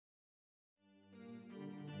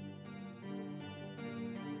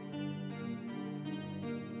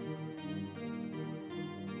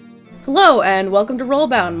Hello and welcome to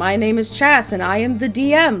RollBound. My name is Chas and I am the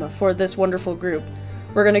DM for this wonderful group.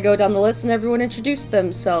 We're going to go down the list and everyone introduce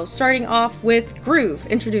themselves, starting off with Groove.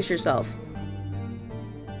 Introduce yourself.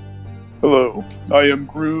 Hello, I am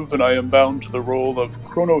Groove and I am bound to the role of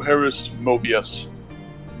Chronoheris Mobius.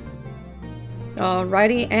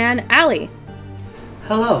 Alrighty, and Allie.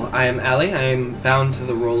 Hello, I am Ali. I am bound to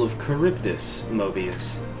the role of Charybdis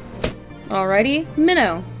Mobius. Alrighty,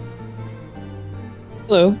 Minnow.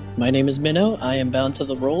 Hello, my name is Minnow. I am bound to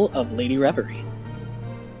the role of Lady Reverie.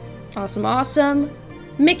 Awesome.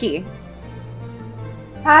 Mickey.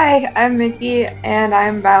 Hi, I'm Mickey, and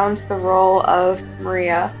I'm bound to the role of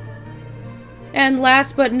Maria. And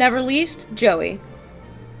last but never least, Joey.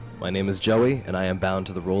 My name is Joey, and I am bound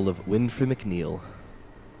to the role of Winfrey McNeil.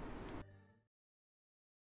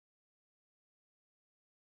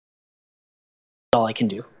 All I can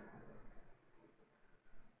do.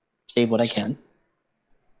 Save what I can.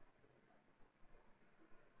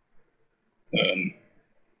 Then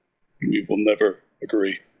we will never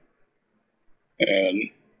agree. And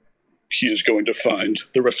he is going to find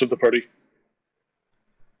the rest of the party.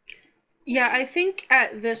 Yeah, I think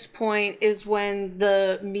at this point is when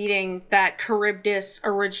the meeting that Charybdis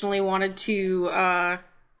originally wanted to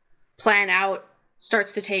plan out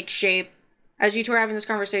starts to take shape. As you two are having this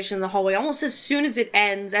conversation in the hallway, almost as soon as it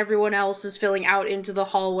ends, everyone else is filling out into the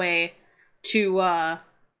hallway to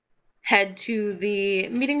head to the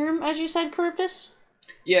meeting room, as you said, Charybdis?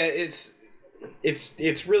 Yeah, it's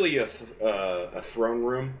really a throne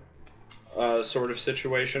room sort of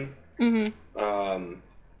situation. Mm-hmm.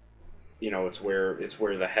 It's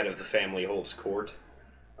where the head of the family holds court.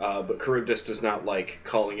 But Charybdis does not like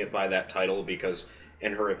calling it by that title because,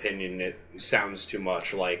 in her opinion, it sounds too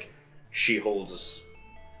much like she holds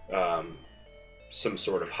some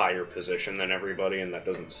sort of higher position than everybody, and that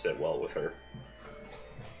doesn't sit well with her.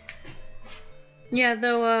 Yeah,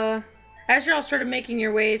 though, as you're all sort of making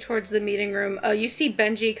your way towards the meeting room, you see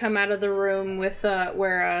Benji come out of the room with,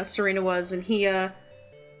 where, Serena was, and he,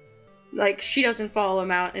 she doesn't follow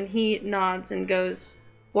him out, and he nods and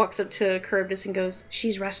walks up to Charybdis and goes,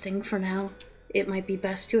 "She's resting for now. It might be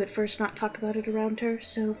best to at first not talk about it around her,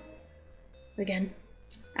 so, again,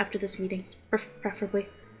 after this meeting, preferably."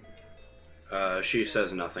 She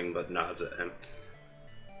says nothing but nods at him.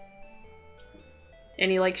 And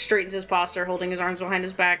he, straightens his posture, holding his arms behind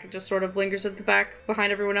his back, and just sort of lingers at the back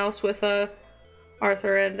behind everyone else with,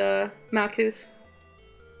 Arthur and, Malkuth.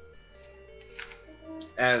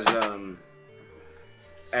 As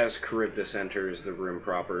Charybdis enters the room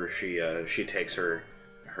proper, she takes her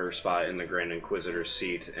spot in the Grand Inquisitor's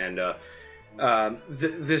seat, and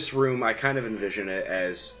this room, I kind of envision it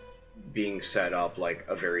as being set up like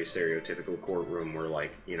a very stereotypical courtroom where,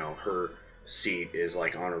 her seat is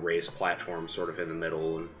on a raised platform sort of in the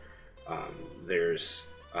middle, and there's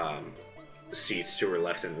seats to her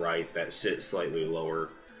left and right that sit slightly lower,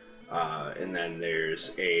 and then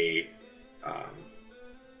there's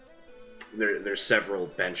there's several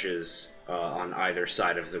benches on either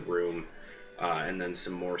side of the room, and then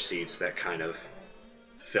some more seats that kind of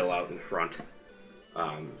fill out in front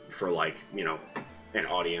for an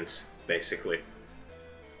audience, basically.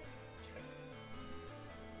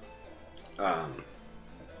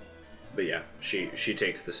 But yeah, she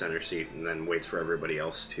takes the center seat and then waits for everybody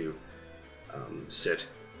else to sit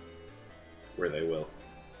where they will.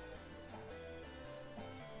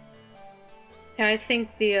 Yeah, I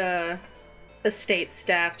think the estate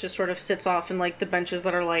staff just sort of sits off in the benches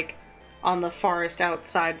that are on the farthest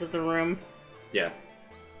outsides of the room. Yeah.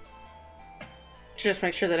 To just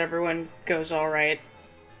make sure that everyone goes all right.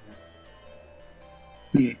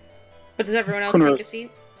 But does everyone else take a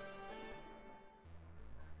seat?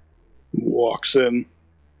 Walks in,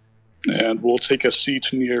 and we'll take a seat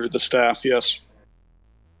near the staff, yes.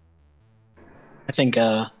 I think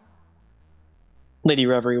Lady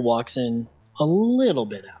Reverie walks in a little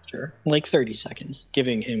bit after, 30 seconds,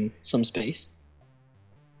 giving him some space.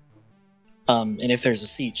 And if there's a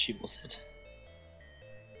seat, she will sit.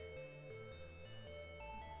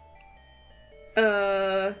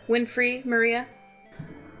 Winfrey, Maria?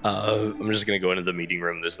 I'm just gonna go into the meeting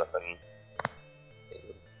room. There's nothing.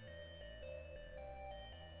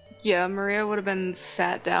 Yeah, Maria would have been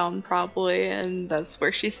sat down probably, and that's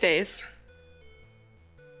where she stays.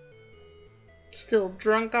 Still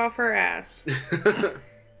drunk off her ass.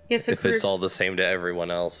 Yes, if it's all the same to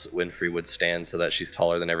everyone else, Winfrey would stand so that she's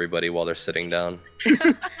taller than everybody while they're sitting down.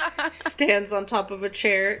 Stands on top of a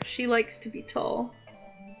chair. She likes to be tall.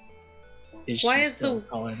 Why is the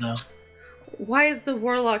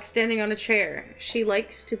warlock standing on a chair? She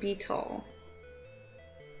likes to be tall.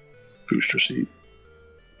 Booster seat.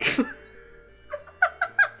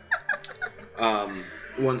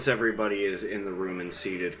 Once everybody is in the room and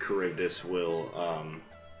seated, Charybdis will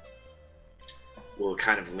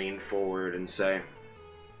kind of lean forward and say,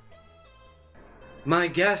 "My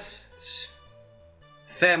guests,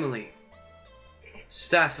 family,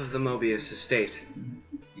 staff of the Mobius estate,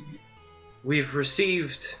 we've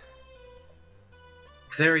received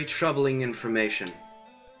very troubling information.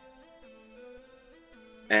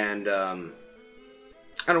 And,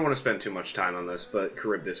 I don't want to spend too much time on this, but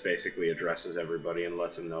Charybdis basically addresses everybody and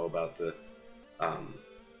lets them know about the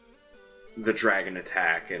dragon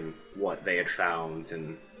attack and what they had found,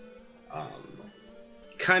 and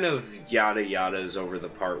kind of yada yadas over the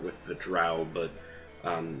part with the drow, but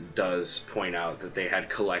does point out that they had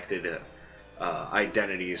collected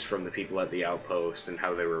identities from the people at the outpost and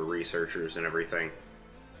how they were researchers and everything.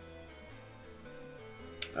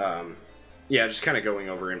 Yeah, just kind of going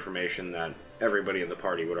over information that everybody in the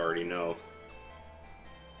party would already know.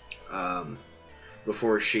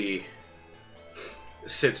 Before she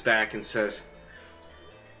sits back and says,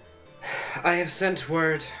 "I have sent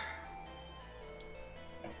word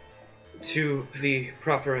to the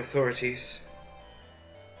proper authorities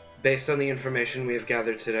based on the information we have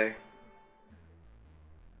gathered today.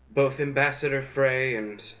 Both Ambassador Frey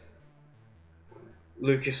and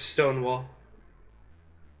Lucas Stonewall.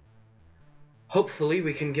 Hopefully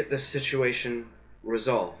we can get this situation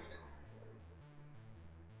resolved.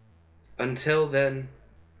 Until then,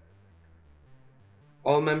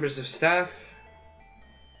 all members of staff,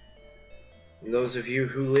 and those of you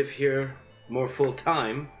who live here more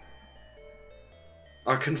full-time,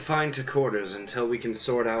 are confined to quarters until we can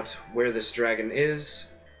sort out where this dragon is.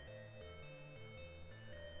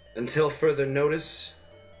 Until further notice,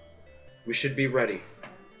 we should be ready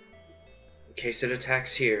in case it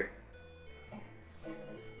attacks here.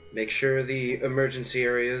 Make sure the emergency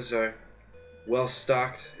areas are well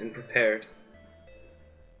stocked and prepared.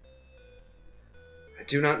 I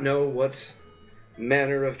do not know what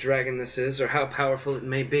manner of dragon this is or how powerful it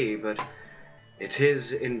may be, but it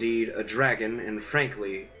is indeed a dragon, and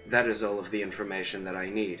frankly, that is all of the information that I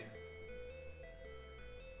need.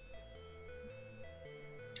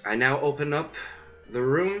 I now open up the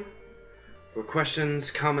room for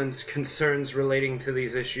questions, comments, concerns relating to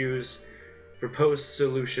these issues, proposed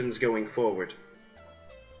solutions going forward."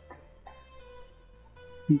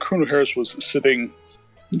 Colonel Harris was sitting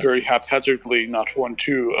very haphazardly, not one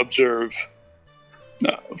to observe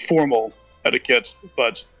formal etiquette,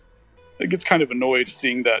 but gets kind of annoyed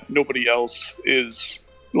seeing that nobody else is,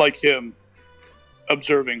 like him,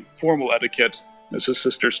 observing formal etiquette as his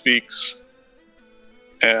sister speaks,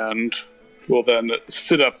 and will then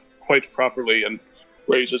sit up quite properly and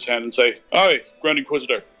raise his hand and say, "Aye, Grand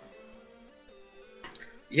Inquisitor."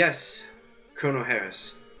 "Yes, Colonel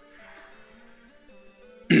Harris."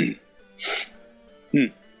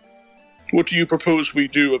 What do you propose we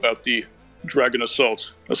do about the dragon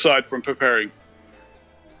assault, aside from preparing?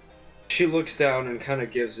 She looks down and kind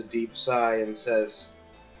of gives a deep sigh and says,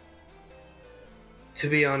 "To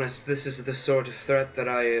be honest, this is the sort of threat that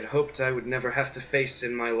I had hoped I would never have to face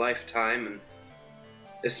in my lifetime, and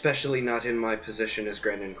especially not in my position as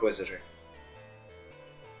Grand Inquisitor.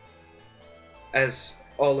 As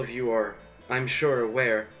all of you are, I'm sure,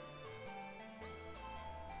 aware,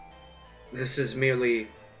 this is merely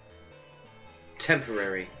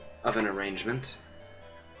temporary of an arrangement,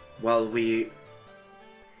 while we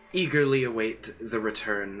eagerly await the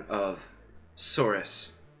return of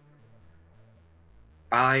Saurus.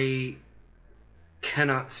 I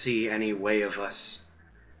cannot see any way of us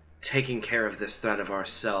taking care of this threat of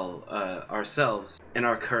ourselves in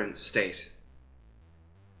our current state.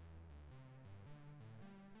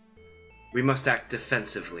 We must act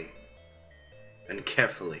defensively and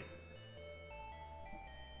carefully."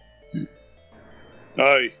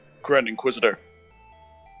 Aye, Grand Inquisitor.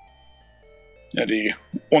 And he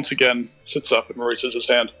once again sits up and raises his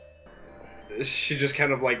hand. She just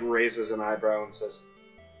kind of raises an eyebrow and says,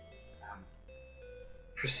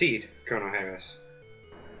 "Proceed, Colonel Harris."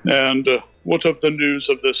 And what of the news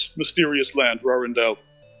of this mysterious land, Rarendelle?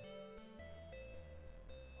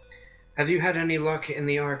 Have you had any luck in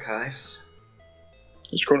the archives?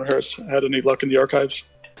 Has Colonel Harris had any luck in the archives?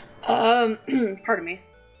 Pardon me.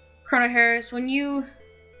 Colonel Harris, when you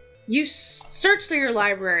search through your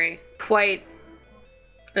library quite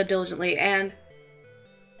diligently, and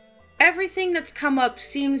everything that's come up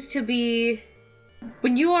seems to be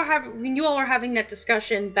when you all are having that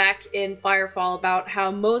discussion back in Firefall about how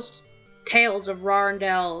most tales of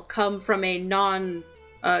Rarendelle come from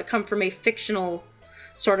a fictional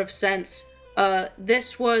sort of sense.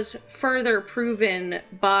 This was further proven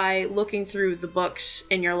by looking through the books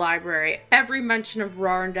in your library. Every mention of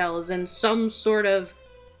Rarendelle is in some sort of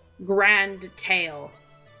grand tale.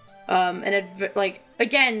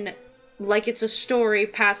 Again, like it's a story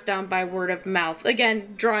passed down by word of mouth.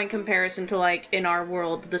 Again, drawing comparison to, like, in our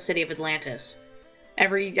world, the city of Atlantis.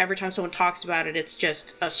 Every time someone talks about it, it's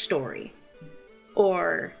just a story.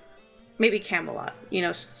 Or maybe Camelot,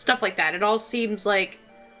 stuff like that. It all seems like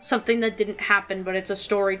something that didn't happen, but it's a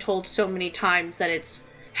story told so many times that it's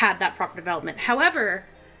had that proper development. However,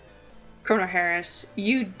 Chrono Harris,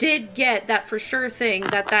 you did get that for sure thing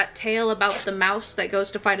that tale about the mouse that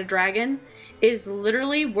goes to fight a dragon is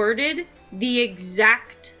literally worded the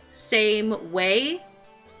exact same way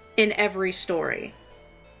in every story.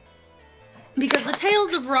 Because the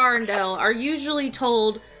tales of Rarendelle are usually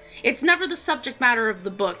told, it's never the subject matter of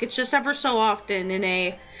the book, it's just ever so often in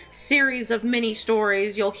a series of mini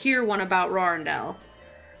stories you'll hear one about Rarendelle.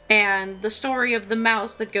 And the story of the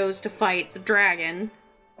mouse that goes to fight the dragon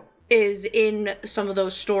is in some of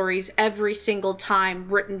those stories every single time,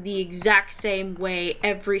 written the exact same way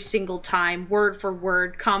every single time, word for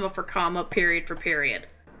word, comma for comma, period for period.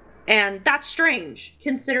 And that's strange,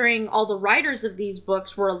 considering all the writers of these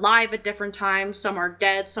books were alive at different times. Some are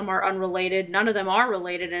dead, some are unrelated. None of them are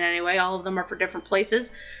related in any way. All of them are for different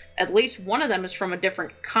places. At least one of them is from a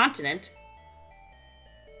different continent.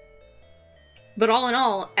 But all in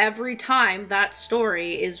all, every time that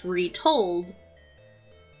story is retold,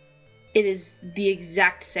 it is the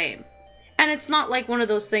exact same. And it's not like one of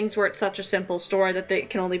those things where it's such a simple story that it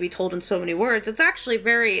can only be told in so many words. It's actually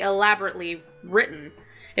very elaborately written.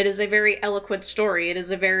 It is a very eloquent story. It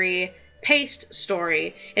is a very paced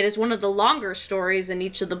story. It is one of the longer stories in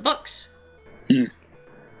each of the books.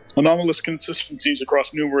 Anomalous consistencies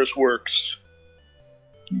across numerous works.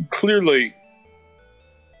 Clearly,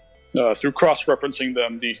 through cross-referencing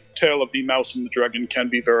them, the tale of the mouse and the dragon can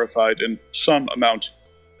be verified in some amount.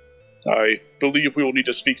 I believe we will need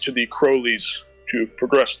to speak to the Crowleys to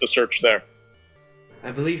progress the search there.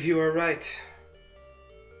 I believe you are right.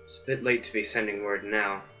 It's a bit late to be sending word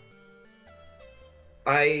now.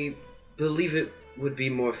 I believe it would be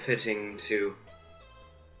more fitting to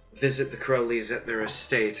visit the Crowleys at their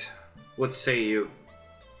estate. What say you?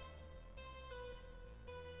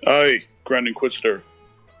 Aye, Grand Inquisitor.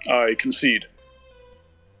 I concede.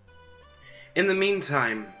 In the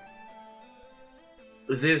meantime,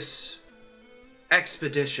 this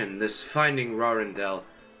expedition, this finding Rarendelle,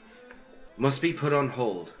 must be put on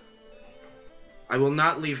hold. I will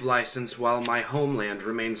not leave Lysince while my homeland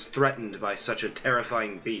remains threatened by such a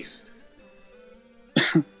terrifying beast.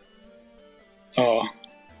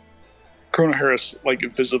 Chrono Harris,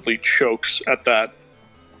 visibly chokes at that,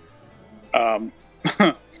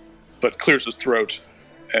 but clears his throat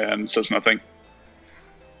and says nothing.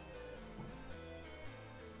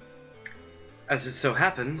 As it so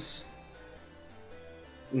happens,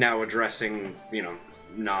 now addressing,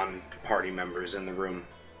 non-party members in the room.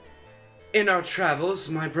 In our travels,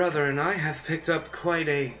 my brother and I have picked up quite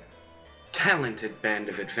a talented band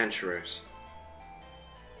of adventurers.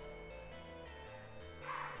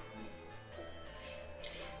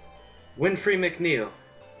 Winfrey McNeil.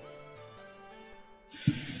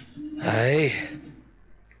 Aye.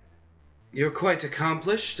 You're quite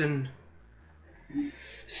accomplished and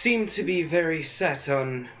seem to be very set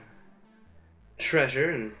on treasure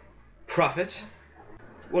and profit.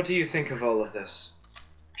 What do you think of all of this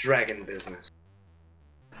dragon business?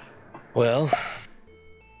 Well,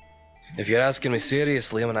 if you're asking me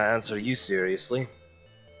seriously, I'm gonna answer you seriously.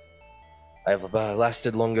 I've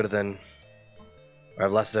lasted longer than... or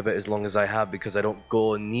I've lasted a bit as long as I have because I don't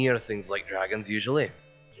go near things like dragons usually.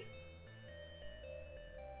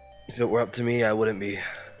 If it were up to me, I wouldn't be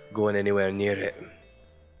going anywhere near it.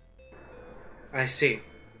 I see.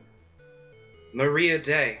 Maria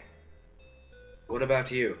Day. What about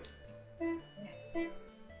you?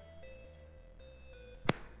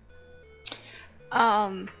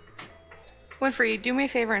 Winfrey, do me a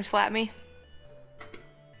favor and slap me.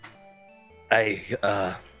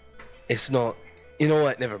 It's not... You know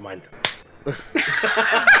what? Never mind.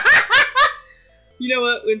 You know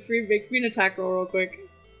what, Winfrey? Make me an attack roll real quick.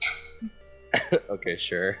 Okay,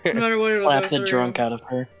 sure. No matter what it'll Slap go the through. drunk out of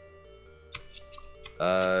her.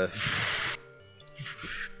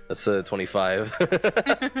 That's a 25.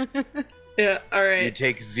 Yeah, alright. You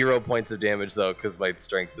take 0 points of damage, though, because my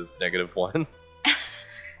strength is -1.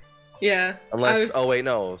 Yeah. Unless... Oh, wait,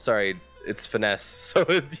 no. Sorry. It's finesse, so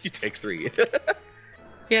you take 3.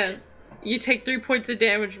 Yeah. You take 3 points of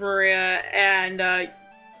damage, Maria, and,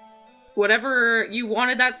 whatever you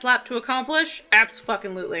wanted that slap to accomplish,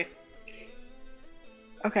 abso-fucking-lutely.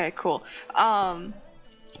 Okay, cool.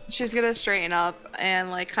 She's gonna straighten up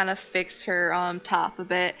and like kind of fix her top a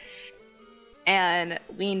bit and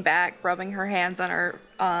lean back, rubbing her hands on her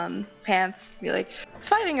pants. Be like,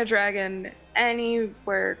 fighting a dragon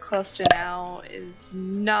anywhere close to now is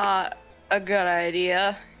not a good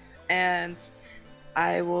idea, and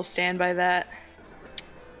I will stand by that.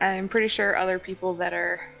 I'm pretty sure other people that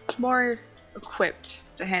are more equipped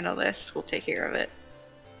to handle this will take care of it.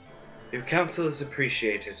 Your counsel is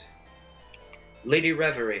appreciated. Lady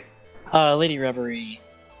Reverie. Lady Reverie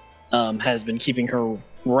has been keeping her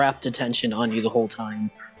rapt attention on you the whole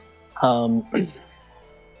time.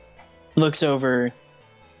 Looks over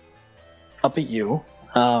up at you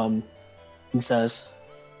and says,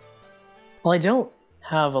 well, I don't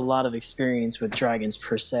have a lot of experience with dragons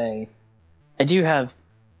per se. I do have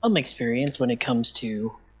some experience when it comes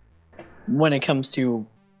to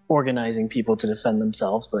organizing people to defend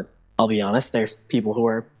themselves, but I'll be honest, there's people who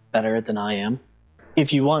are better than I am.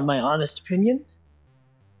 If you want my honest opinion,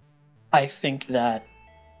 I think that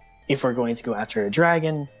if we're going to go after a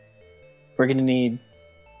dragon, we're going to need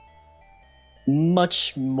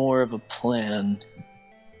much more of a plan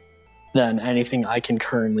than anything I can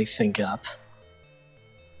currently think up.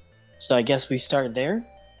 So I guess we start there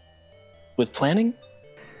with planning.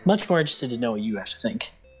 Much more interested to know what you have to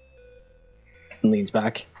think. And leans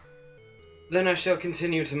back. Then I shall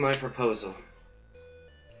continue to my proposal.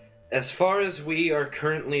 As far as we are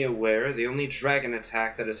currently aware, the only dragon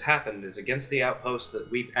attack that has happened is against the outpost that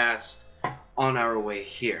we passed on our way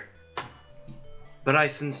here. But I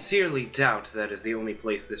sincerely doubt that is the only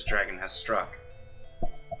place this dragon has struck.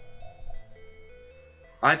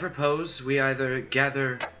 I propose we either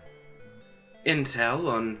gather intel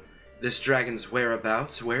on this dragon's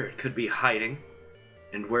whereabouts, where it could be hiding,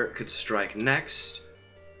 and where it could strike next,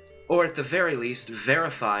 or at the very least,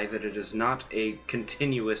 verify that it is not a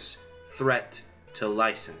continuous threat to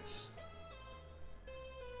Lysince.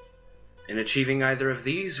 In achieving either of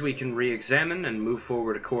these, we can re-examine and move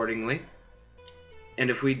forward accordingly, and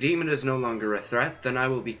if we deem it as no longer a threat, then I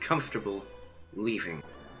will be comfortable leaving.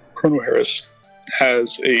 Colonel Harris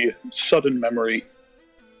has a sudden memory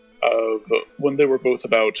of when they were both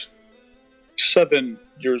about 7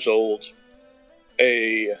 years old.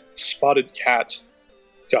 A spotted cat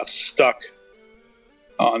got stuck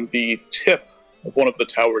on the tip of one of the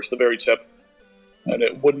towers, the very tip, and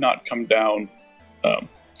it would not come down.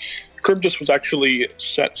 Charybdis was actually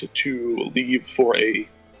set to leave for a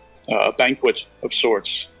banquet of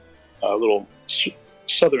sorts, a little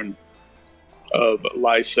southern of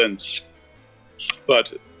Lysince.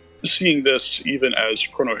 But seeing this, even as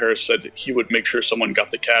Colonel Harris said he would make sure someone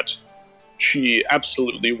got the cat, she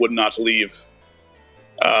absolutely would not leave.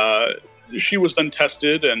 She was then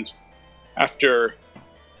tested, and after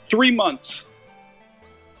 3 months,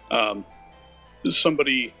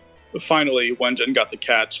 somebody finally went and got the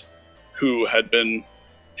cat, who had been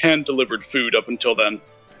hand-delivered food up until then.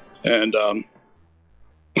 And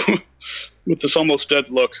with this almost dead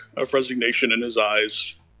look of resignation in his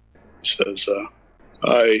eyes, he says,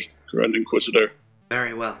 Aye, Grand Inquisitor.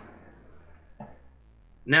 Very well.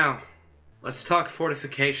 Now, let's talk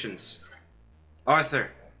fortifications.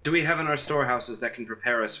 Arthur, do we have in our storehouses that can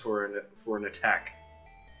prepare us for an attack?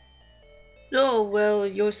 Oh, well,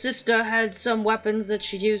 your sister had some weapons that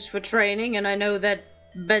she used for training, and I know that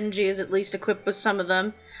Benji is at least equipped with some of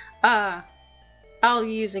them. I'll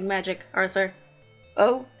be using magic, Arthur.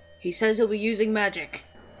 Oh, he says he'll be using magic.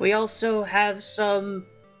 We also have some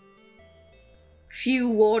few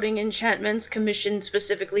warding enchantments commissioned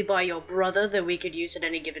specifically by your brother that we could use at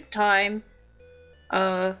any given time.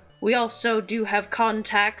 We also do have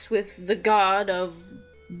contacts with the god of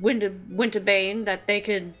Winterbane that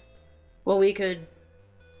we could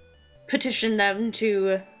petition them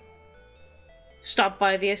to stop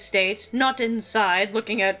by the estate. Not inside,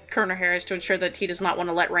 looking at Colonel Harris to ensure that he does not want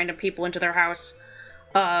to let random people into their house.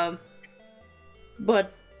 But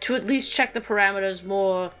to at least check the parameters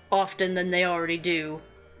more often than they already do.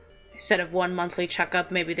 Instead of one monthly checkup,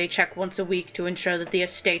 maybe they check once a week to ensure that the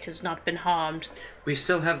estate has not been harmed. We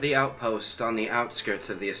still have the outpost on the outskirts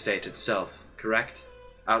of the estate itself, correct?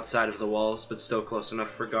 Outside of the walls, but still close enough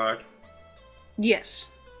for guard? Yes.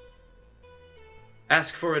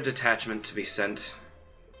 Ask for a detachment to be sent.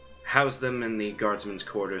 House them in the guardsmen's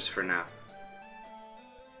quarters for now.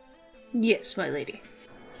 Yes, my lady.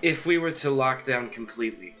 If we were to lock down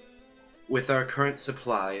completely, with our current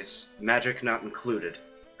supplies, magic not included,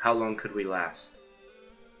 how long could we last?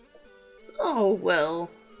 Oh, well,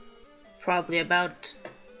 probably about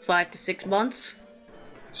 5 to 6 months.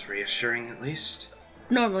 It's reassuring, at least.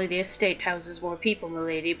 Normally the estate houses more people,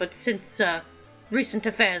 milady, but since recent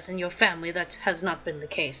affairs in your family, that has not been the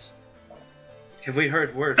case. Have we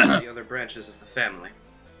heard word from the other branches of the family?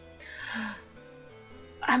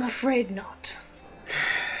 I'm afraid not.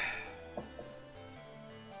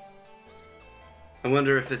 I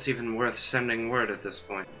wonder if it's even worth sending word at this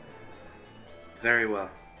point. Very well.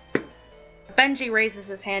 Benji raises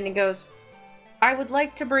his hand and goes, I would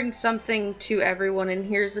like to bring something to everyone in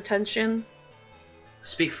here's attention.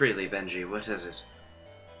 Speak freely, Benji. What is it?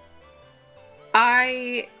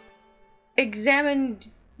 I examined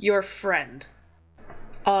your friend.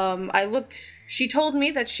 She told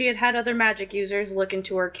me that she had had other magic users look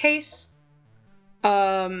into her case.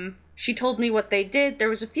 She told me what they did. There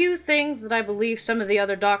was a few things that I believe some of the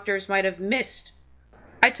other doctors might have missed.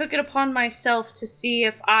 I took it upon myself to see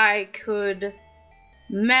if I could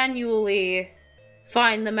manually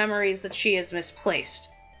find the memories that she has misplaced.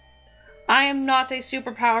 I am not a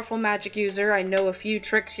super powerful magic user. I know a few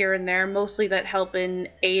tricks here and there, mostly that help in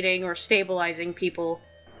aiding or stabilizing people.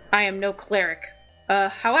 I am no cleric.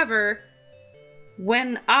 However,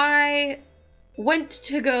 when I went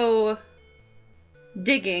to go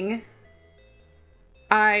digging,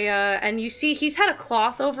 and you see he's had a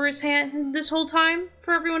cloth over his hand this whole time,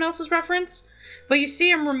 for everyone else's reference, but you see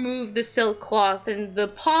him remove the silk cloth and the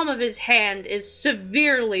palm of his hand is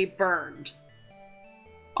severely burned.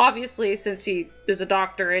 Obviously, since he is a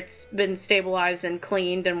doctor, it's been stabilized and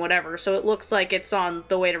cleaned and whatever, so it looks like it's on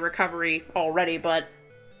the way to recovery already, but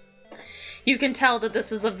you can tell that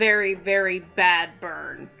this is a very, very bad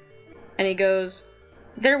burn. And he goes,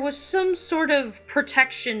 there was some sort of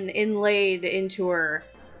protection inlaid into her,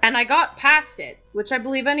 and I got past it, which I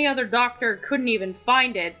believe any other doctor couldn't even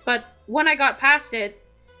find it, but when I got past it,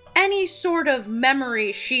 any sort of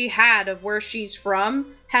memory she had of where she's from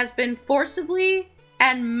has been forcibly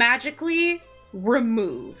and magically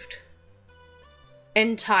removed.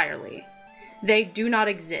 Entirely. They do not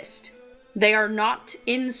exist. They are not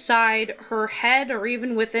inside her head or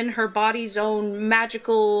even within her body's own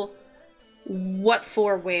magical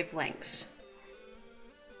what-for wavelengths.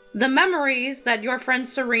 The memories that your friend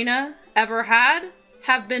Serena ever had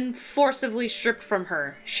have been forcibly stripped from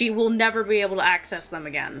her. She will never be able to access them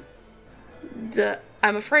again.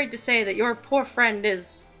 I'm afraid to say that your poor friend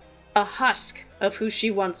is a husk of who she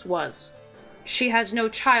once was. She has no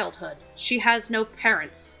childhood. She has no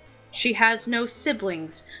parents. She has no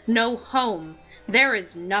siblings, no home. There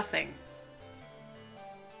is nothing.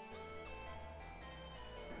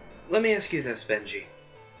 Let me ask you this, Benji.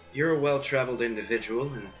 You're a well-traveled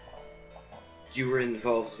individual, and you were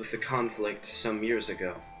involved with the conflict some years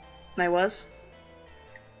ago. I was?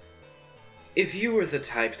 If you were the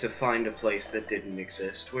type to find a place that didn't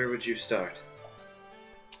exist, where would you start?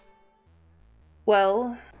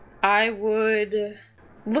 Well, I would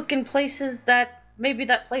look in places that maybe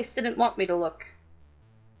that place didn't want me to look.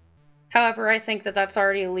 However, I think that that's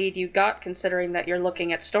already a lead you got, considering that you're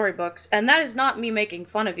looking at storybooks, and that is not me making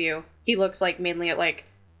fun of you. He looks like mainly at like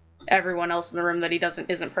everyone else in the room that he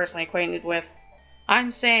isn't personally acquainted with.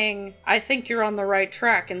 I'm saying I think you're on the right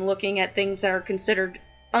track in looking at things that are considered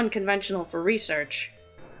unconventional for research.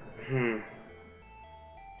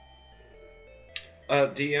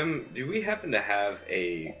 DM, do we happen to have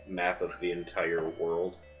a map of the entire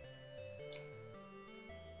world?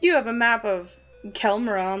 You have a map of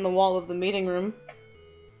Kelmra on the wall of the meeting room.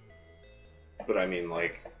 But I mean,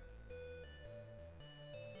 like,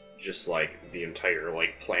 just like the entire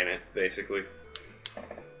like planet, basically.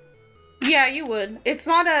 Yeah, you would. It's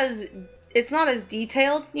not as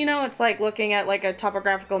detailed, you know. It's like looking at like a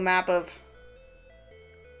topographical map of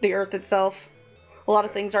the Earth itself. A lot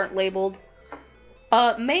of things aren't labeled.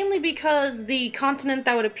 Mainly because the continent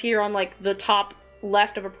that would appear on like the top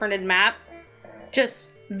left of a printed map,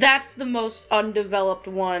 that's the most undeveloped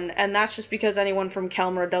one, and that's just because anyone from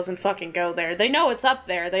Kelmra doesn't fucking go there. They know it's up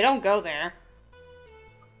there, they don't go there.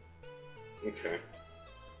 Okay.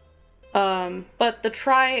 But the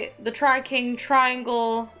Tri-King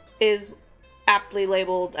Triangle is aptly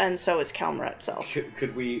labeled, and so is Kelmra itself.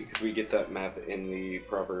 Could we get that map in the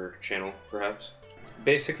proper channel, perhaps?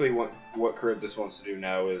 Basically, what Charybdis wants to do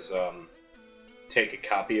now is take a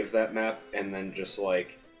copy of that map and then just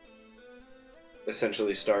like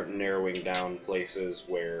essentially start narrowing down places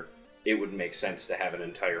where it would make sense to have an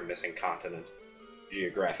entire missing continent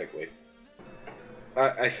geographically.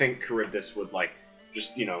 I think Charybdis would like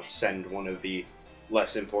just, you know, send one of the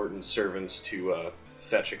less important servants to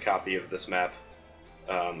fetch a copy of this map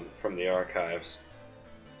from the archives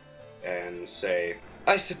and say,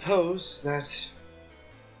 I suppose that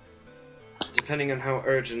depending on how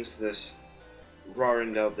urgent this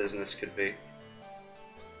Rarendell business could be,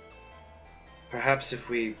 perhaps if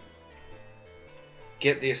we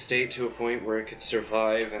get the estate to a point where it could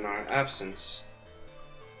survive in our absence,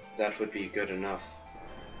 that would be good enough.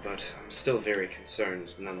 But I'm still very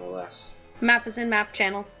concerned, nonetheless. Map is in map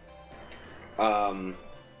channel. Who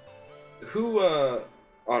on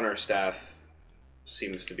our staff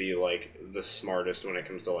seems to be, like, the smartest when it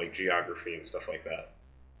comes to, like, geography and stuff like that?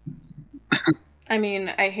 I mean,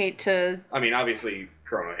 I hate to... I mean, obviously,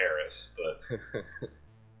 Chrono Harris, but...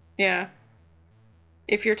 Yeah.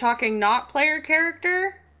 If you're talking not player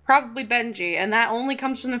character, probably Benji, and that only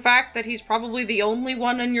comes from the fact that he's probably the only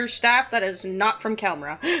one on your staff that is not from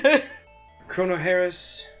Kelmra. Chrono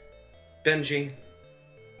Harris, Benji,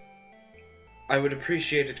 I would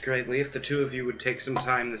appreciate it greatly if the two of you would take some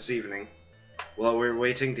time this evening, while we're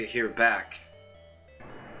waiting to hear back.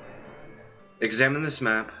 Examine this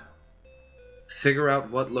map, figure out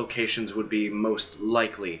what locations would be most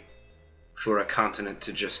likely for a continent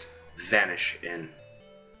to just vanish in,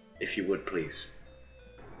 if you would please.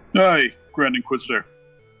 Aye, Grand Inquisitor.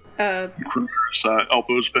 Benji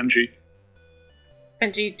Elbows Benji.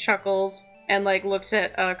 chuckles and, like, looks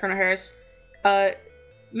at Colonel Harris.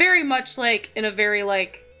 Very much, like, in a very,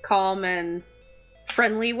 like, calm and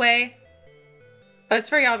friendly way. It's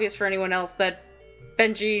very obvious for anyone else that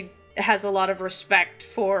Benji has a lot of respect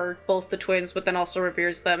for both the twins, but then also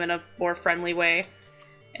reveres them in a more friendly way.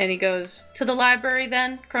 And he goes, "To the library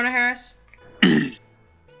then, Chrono Harris?"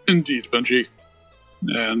 Indeed, Benji.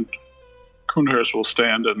 And Chrono Harris will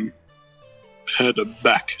stand and head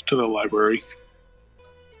back to the library.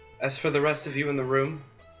 As for the rest of you in the room,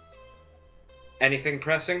 anything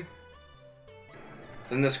pressing?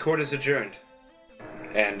 Then this court is adjourned.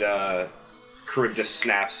 And Charybdis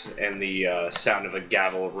snaps, and the sound of a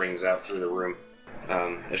gavel rings out through the room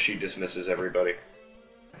as she dismisses everybody.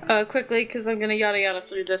 Quickly, because I'm gonna yada yada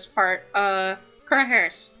through this part. Colonel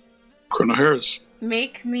Harris. Chrono Harris.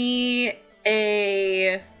 Make me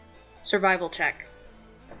a survival check.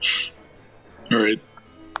 Alright.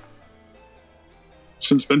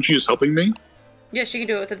 Since Benji is helping me? Yes, you can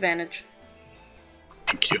do it with advantage.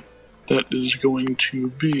 Thank you. That is going to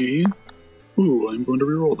be... Ooh, I'm going to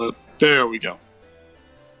reroll that. There we go.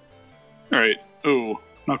 Alright. Ooh,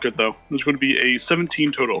 not good though. There's going to be a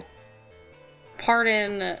 17 total.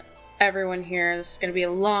 Pardon everyone here. This is going to be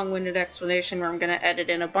a long-winded explanation where I'm going to edit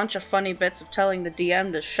in a bunch of funny bits of telling the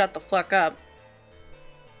DM to shut the fuck up.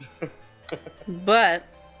 But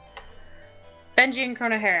Benji and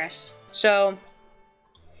Chrono Harris. So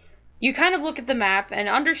you kind of look at the map and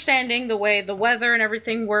understanding the way the weather and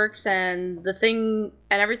everything works and the thing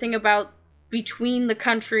and everything about between the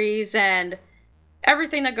countries and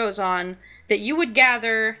everything that goes on, that you would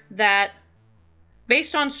gather that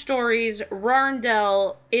based on stories,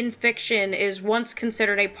 Rarndell in fiction is once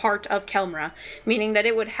considered a part of Kelmra, meaning that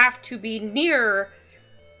it would have to be near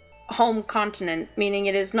home continent, meaning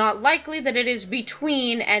it is not likely that it is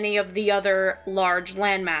between any of the other large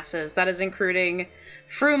landmasses. That is including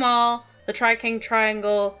Frumal, the Tri-King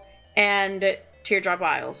Triangle, and Teardrop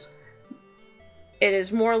Isles. It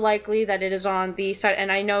is more likely that it is on the side, and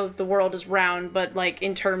I know the world is round, but, like,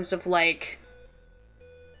 in terms of, like,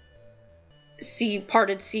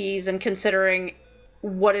 parted seas and considering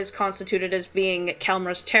what is constituted as being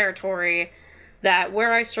Kelmra's territory, that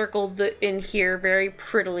where I circled in here very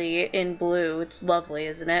prettily in blue, it's lovely,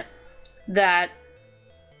 isn't it? That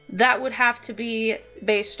would have to be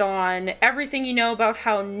based on everything you know about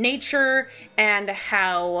how nature and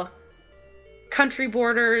how country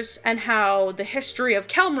borders and how the history of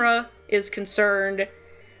Kelmra is concerned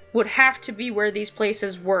would have to be where these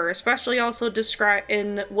places were, especially also describe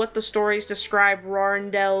in what the stories describe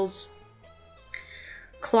Rarndell's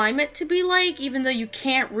climate to be like, even though you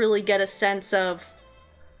can't really get a sense of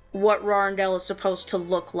what Rarndell is supposed to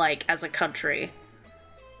look like as a country.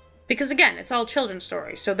 Because again, it's all children's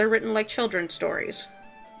stories, so they're written like children's stories.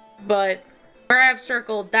 But where I've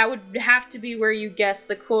circled, that would have to be where you guess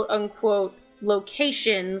the quote-unquote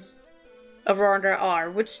locations of Rarndell are,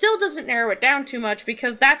 which still doesn't narrow it down too much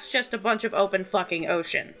because that's just a bunch of open fucking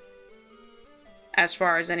ocean. As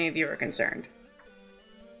far as any of you are concerned.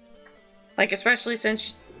 Like, especially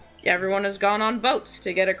since everyone has gone on boats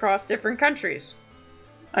to get across different countries.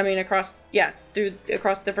 I mean, across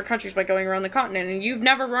different countries by going around the continent, and you've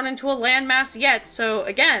never run into a landmass yet, so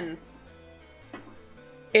again,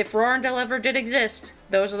 if Rarndell ever did exist,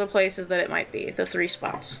 those are the places that it might be, the 3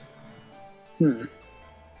 spots.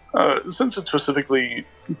 Since it specifically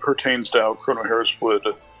pertains to how Chrono Harris would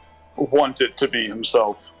want it to be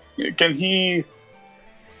himself, can he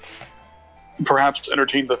perhaps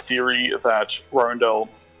entertain the theory that Rarndell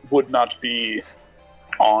would not be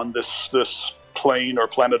on this plane or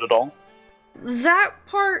planet at all? That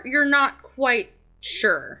part you're not quite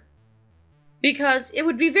sure. Because it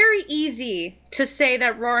would be very easy to say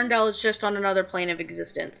that Rorendell is just on another plane of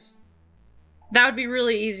existence. That would be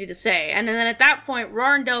really easy to say. And then at that point,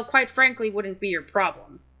 Rorendell, quite frankly, wouldn't be your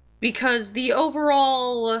problem. Because the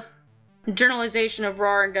overall generalization of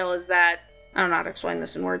Rorendell is that... I don't know how to explain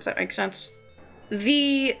this in words that make sense.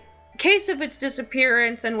 The case of its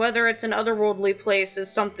disappearance and whether it's an otherworldly place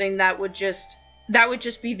is something that would just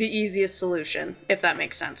be the easiest solution, if that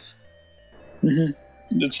makes sense. Mm-hmm.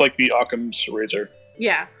 It's like the Occam's razor.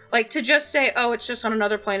 Yeah. Like, to just say, oh, it's just on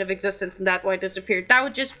another plane of existence and that's why it disappeared, that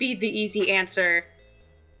would just be the easy answer,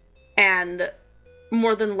 and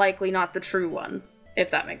more than likely not the true one,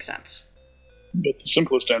 if that makes sense. But the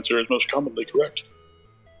simplest answer is most commonly correct.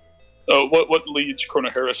 What leads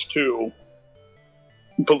Chronoharis to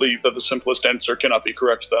believe that the simplest answer cannot be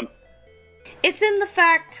correct, then? It's in the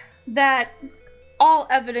fact that all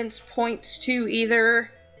evidence points to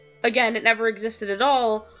either, again, it never existed at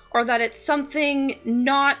all, or that it's something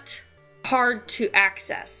not hard to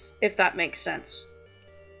access, if that makes sense.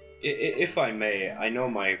 If I may, I know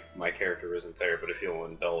my character isn't there, but if you'll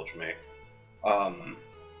indulge me,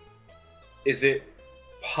 is it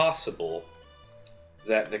possible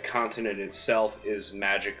that the continent itself is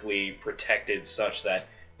magically protected such that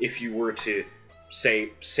if you were to, say,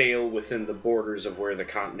 sail within the borders of where the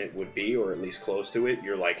continent would be, or at least close to it,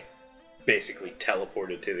 you're, like, basically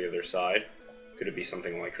teleported to the other side? Could it be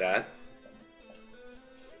something like that?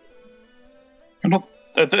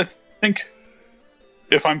 I think,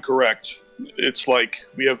 if I'm correct, it's like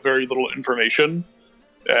we have very little information,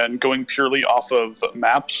 and going purely off of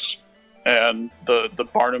maps and the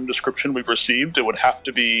Barnum description we've received, it would have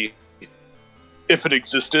to be, if it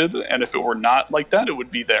existed, and if it were not like that, it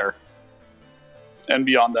would be there. And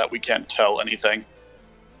beyond that, we can't tell anything.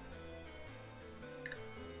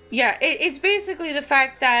 Yeah, it's basically the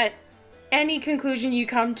fact that any conclusion you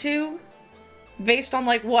come to, based on,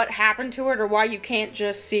 like, what happened to it or why you can't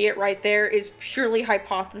just see it right there, is purely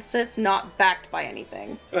hypothesis, not backed by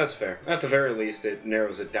anything. That's fair. At the very least, it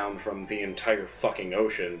narrows it down from the entire fucking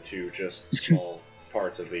ocean to just small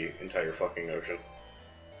parts of the entire fucking ocean.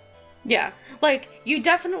 Yeah. Like, you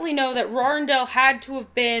definitely know that Rorendell had to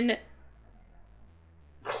have been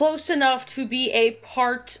close enough to be a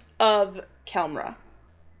part of Kelmra.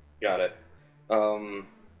 Got it.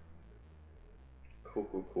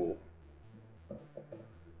 Cool.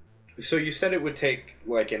 So you said it would take,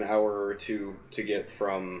 like, an hour or two to get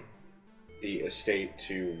from the estate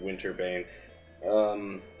to Winterbane.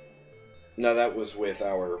 Now that was with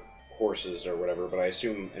our horses or whatever, but I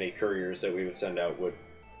assume any couriers that we would send out would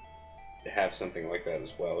have something like that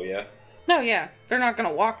as well, yeah? No, yeah. They're not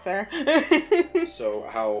gonna walk there. So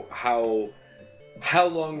how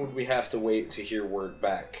long would we have to wait to hear word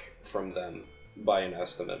back from them, by an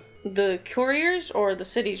estimate? The couriers or the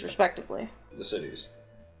cities, respectively? The cities.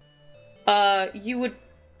 You would,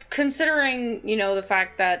 considering, the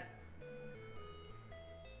fact that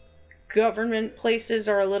government places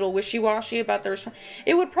are a little wishy-washy about their response,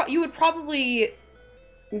 you would probably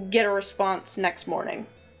get a response next morning.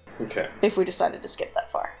 Okay. If we decided to skip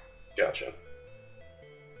that far. Gotcha.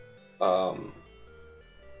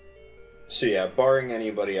 So yeah, barring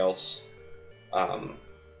anybody else,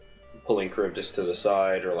 pulling Charybdis to the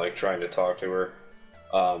side or, like, trying to talk to her,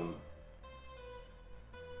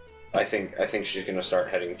 I think she's gonna start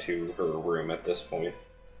heading to her room at this point.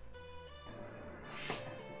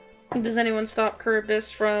 Does anyone stop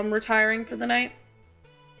Charybdis from retiring for the night?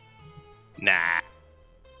 Nah.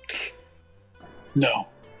 No.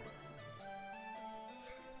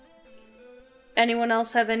 Anyone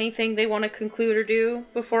else have anything they want to conclude or do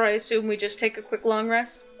before I assume we just take a quick long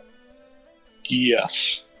rest?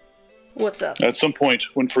 Yes. What's up? At some point,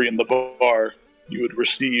 Winfrey in the bar, you would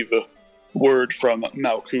receive word from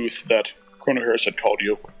Malkuth that Chronoharis had called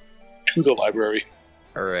you to the library.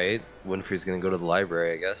 Alright, Winfrey's gonna go to the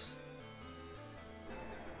library, I guess.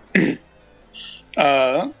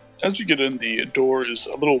 As you get in, the door is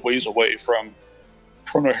a little ways away from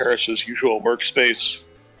Chronoharis' usual workspace.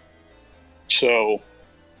 So,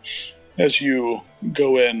 as you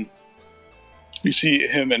go in, you see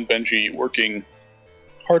him and Benji working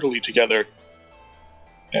heartily together,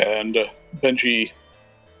 and Benji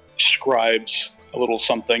scribes a little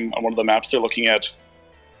something on one of the maps they're looking at,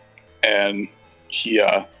 and he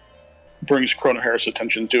brings Chronoharis'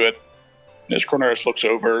 attention to it. And as Chronoharis looks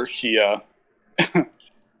over, he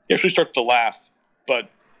actually starts to laugh, but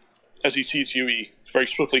as he sees you, he very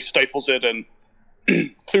swiftly stifles it and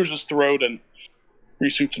clears his throat and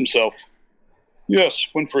resuits himself. Yes,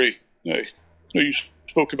 Winfrey, I know you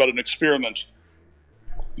spoke about an experiment.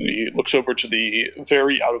 He looks over to the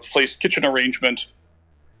very out-of-place kitchen arrangement.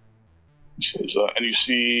 He says, and you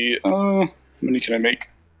see, how many can I make?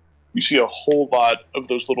 You see a whole lot of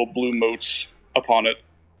those little blue motes upon it.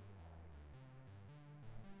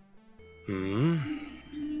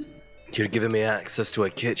 You're giving me access to a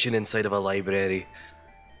kitchen inside of a library.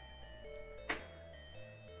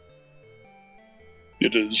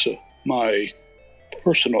 It is my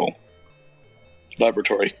personal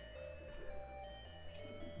laboratory.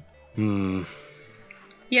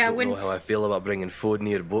 Yeah, Don't know how I feel about bringing food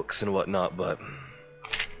near books and whatnot, but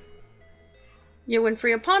yeah,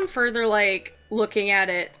 Winfrey, upon further, looking at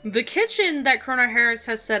it, the kitchen that Chrono Harris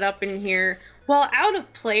has set up in here, while out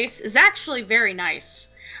of place, is actually very nice.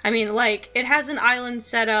 I mean, it has an island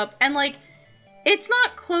set up, and, it's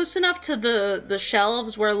not close enough to the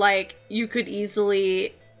shelves where, you could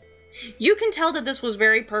easily... You can tell that this was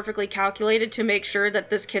very perfectly calculated to make sure that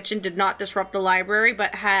this kitchen did not disrupt the library,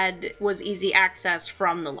 but was easy access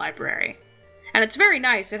from the library. And it's very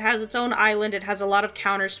nice. It has its own island, it has a lot of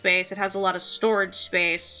counter space, it has a lot of storage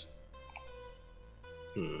space.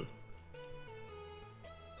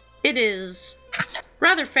 It is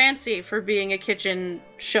rather fancy for being a kitchen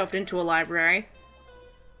shoved into a library.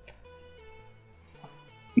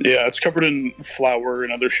 Yeah, it's covered in flour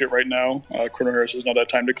and other shit right now. Chrono Harris has not had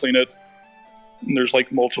time to clean it. And there's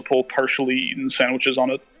multiple partially eaten sandwiches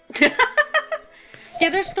on it. Yeah,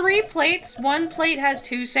 there's 3 plates. One plate has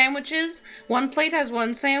 2 sandwiches. One plate has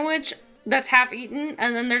 1 sandwich that's half eaten,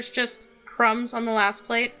 and then there's just crumbs on the last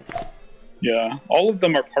plate. Yeah, all of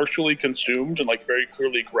them are partially consumed and very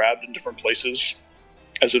clearly grabbed in different places,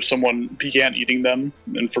 as if someone began eating them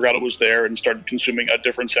and forgot it was there and started consuming a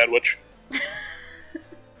different sandwich.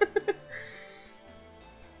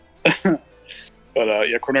 But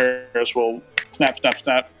yeah, Chrono Harris will snap,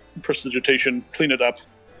 prestidigitation, clean it up.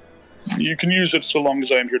 You can use it so long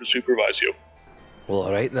as I am here to supervise you. well,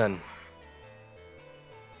 all right then.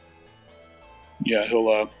 Yeah,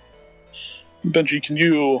 he'll, Benji, can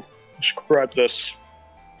you describe this,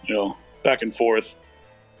 back and forth?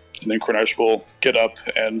 And then Chronos will get up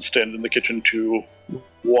and stand in the kitchen to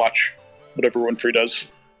watch whatever Winfrey does.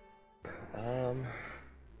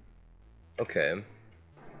 Okay.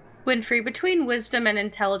 Winfrey, between wisdom and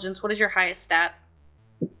intelligence, what is your highest stat?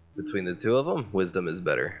 Between the two of them, wisdom is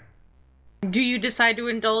better. Do you decide to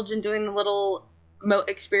indulge in doing the little moat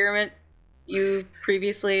experiment you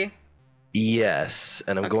previously... Yes,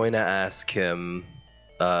 and I'm going to ask him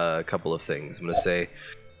a couple of things. I'm going to say,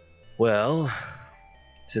 well,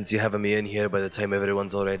 since you have me in here by the time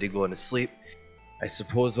everyone's already going to sleep, I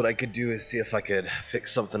suppose what I could do is see if I could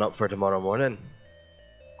fix something up for tomorrow morning.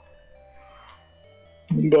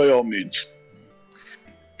 By all means.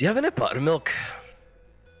 Do you have any buttermilk?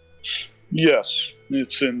 Yes,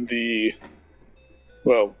 it's in the,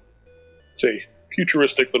 it's a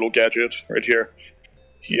futuristic little gadget right here.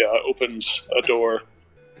 He opens a door,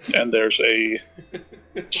 and there's a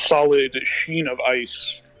solid sheen of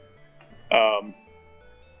ice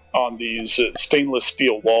on these stainless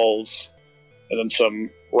steel walls, and then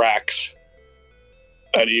some racks.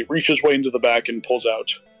 And he reaches way into the back and pulls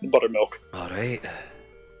out the buttermilk. All right.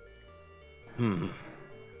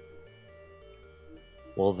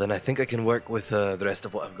 Well, then I think I can work with the rest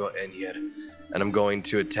of what I've got in here. And I'm going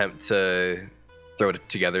to attempt to throw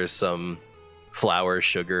together some flour,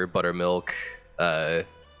 sugar, buttermilk,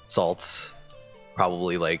 salts.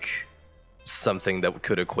 Probably something that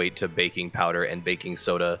could equate to baking powder and baking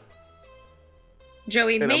soda.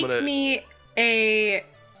 Joey, And make me a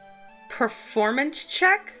performance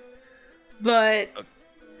check, but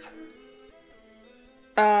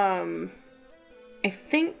I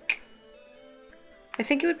think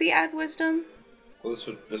it would be add wisdom. Well, this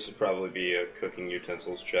would probably be a cooking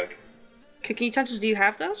utensils check. Cooking utensils, do you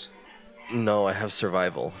have those? No, I have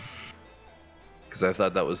survival. Because I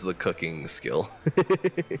thought that was the cooking skill.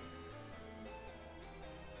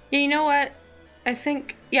 Yeah, you know what?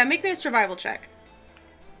 Make me a survival check.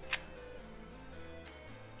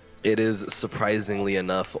 It is, surprisingly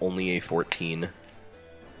enough, only a 14.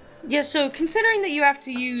 Yeah, so considering that you have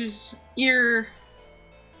to use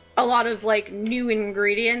a lot of new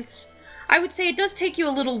ingredients, I would say it does take you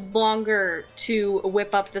a little longer to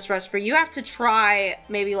whip up this recipe. You have to try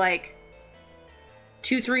maybe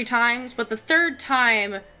 2-3 times, but the third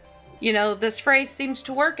time, this phrase seems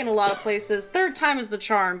to work in a lot of places. Third time is the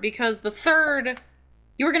charm, because the third...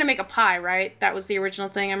 You were gonna make a pie, right? That was the original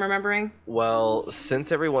thing I'm remembering? Well,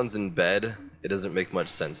 since everyone's in bed, it doesn't make much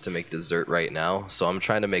sense to make dessert right now, so I'm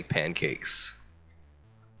trying to make pancakes.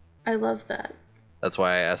 I love that. That's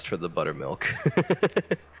why I asked for the buttermilk.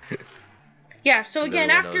 Yeah, so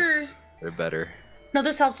again, Everyone after... knows they're better. No,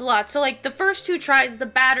 this helps a lot. So, like, the first 2 tries, the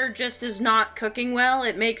batter just is not cooking well.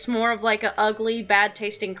 It makes more of, like, a ugly,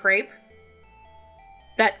 bad-tasting crepe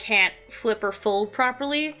that can't flip or fold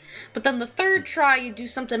properly. But then the 3rd try, you do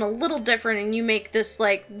something a little different, and you make this,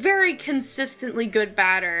 like, very consistently good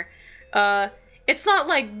batter. It's not,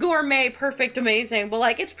 like, gourmet, perfect, amazing, but,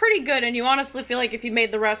 like, it's pretty good, and you honestly feel like if you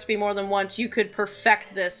made the recipe more than once, you could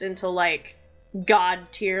perfect this into, like,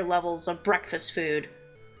 god-tier levels of breakfast food.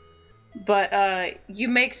 But, you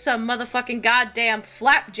make some motherfucking goddamn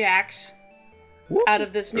flapjacks out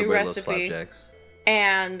of this new Everybody loves recipe. flapjacks.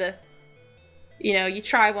 And, you know, you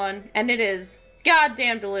try one, and it is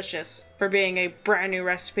goddamn delicious for being a brand new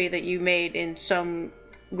recipe that you made in some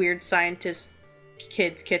weird scientist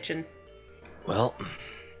kid's kitchen. Well,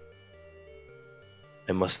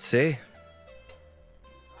 I must say,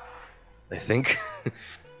 I think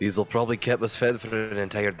these will probably keep us fed for an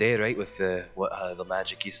entire day, right? With the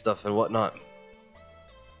magic-y stuff and whatnot.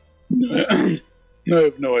 I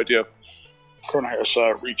have no idea. Colonel Harris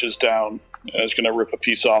reaches down and is going to rip a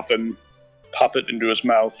piece off and pop it into his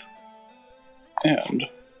mouth. And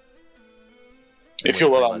if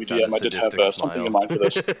you'll allow me, DM, I did have something in mind for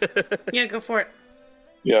this. Yeah, go for it.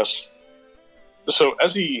 Yes. So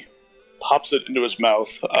as he pops it into his mouth,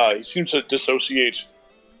 he seems to dissociate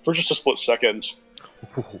for just a split second.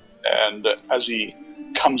 And as he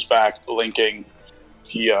comes back, blinking,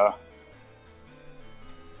 he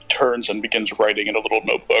turns and begins writing in a little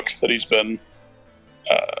notebook that he's been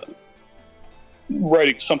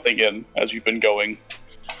writing something in as you've been going.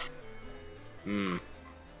 I'm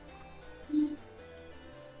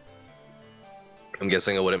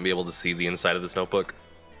guessing I wouldn't be able to see the inside of this notebook.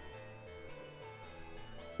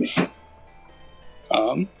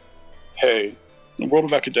 Hey, the world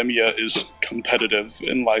of academia is competitive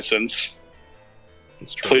in Lysince.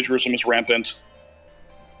 It's true. Plagiarism is rampant.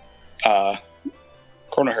 Colonel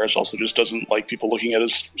Harris also just doesn't like people looking at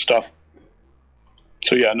his stuff.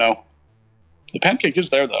 So yeah, no. The pancake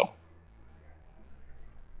is there, though.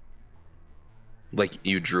 Like,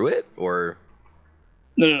 you drew it, or?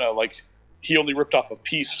 No, like, he only ripped off a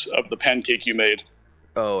piece of the pancake you made.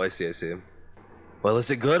 Oh, I see. Well,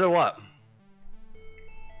 is it good or what?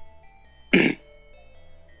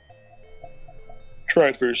 Try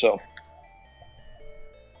it for yourself.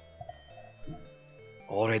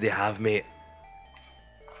 Already have, mate.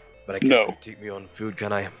 But I can't No. critique me on food,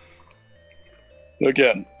 can I?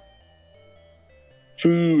 Again,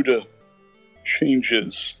 food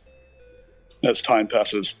changes as time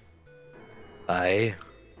passes. Aye.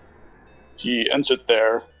 He ends it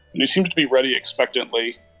there, and he seems to be ready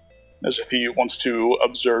expectantly, as if he wants to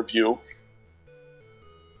observe you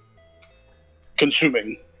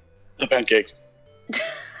consuming the pancake.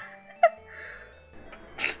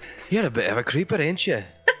 You're a bit of a creeper, ain't you?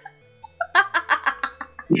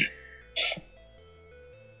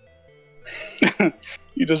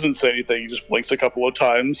 He doesn't say anything, he just blinks a couple of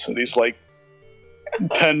times, and he's like,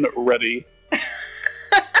 pen ready.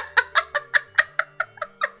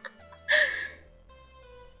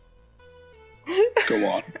 Go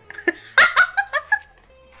on.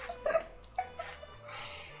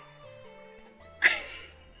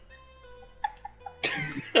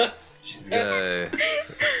 She's gonna...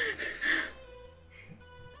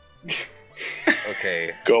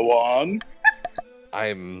 Okay. Go on.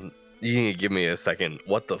 You need to give me a second.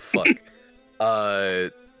 What the fuck?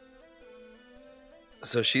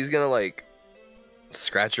 So she's gonna, like,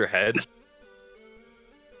 scratch her head.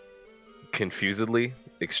 Confusedly.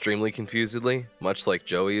 Extremely confusedly. Much like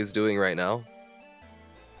Joey is doing right now.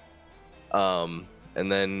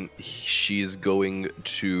 And then she's going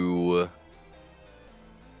to...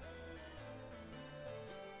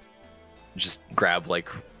 just grab, like...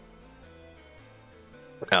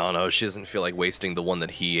 I don't know, she doesn't feel like wasting the one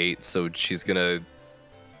that he ate, so she's gonna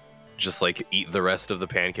just, like, eat the rest of the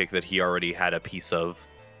pancake that he already had a piece of.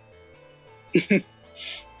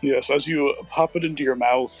 Yes, as you pop it into your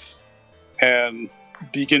mouth and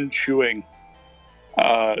begin chewing,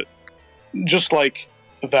 just like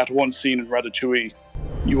that one scene in Ratatouille,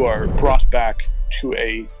 you are brought back to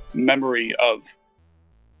a memory of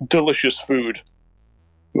delicious food.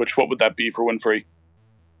 Which, what would that be for Winfrey?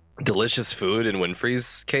 Delicious food in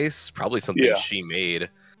Winfrey's case? Probably something she made.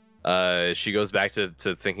 She goes back to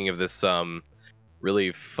thinking of this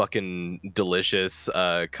really fucking delicious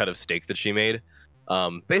cut of steak that she made.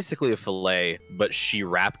 Basically a fillet, but she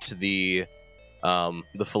wrapped the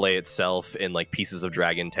fillet itself in, like, pieces of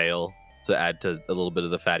dragon tail to add to a little bit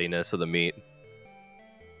of the fattiness of the meat.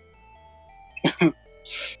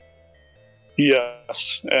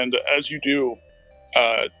 Yes, and as you do,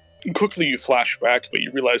 quickly you flash back, but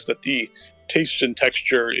you realize that the taste and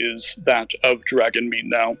texture is that of dragon meat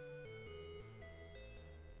now.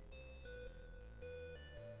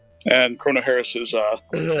 And Chrono Harris is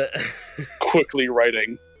quickly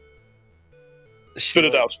writing. Spit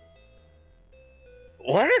it out.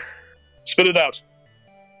 What? Spit it out.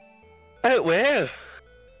 Out where?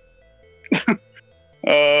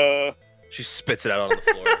 She spits it out on the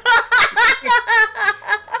floor.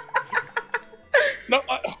 No.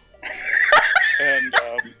 And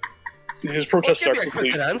his protests are Give me a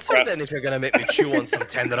quick answer then if you're gonna make me chew on some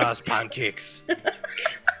tender ass pancakes.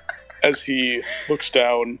 As he looks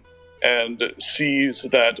down and sees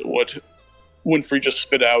that what Winfrey just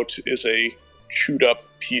spit out is a chewed up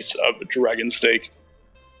piece of dragon steak.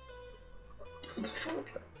 What the fuck?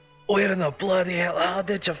 Where in the bloody hell? How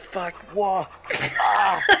did you fuck? What?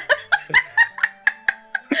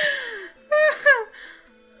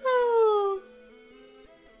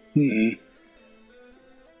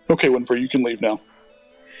 Okay, Winfrey, you can leave now.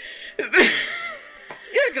 You're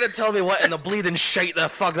gonna tell me what in the bleeding shite the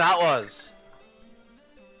fuck that was?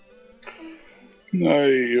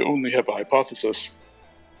 I only have a hypothesis.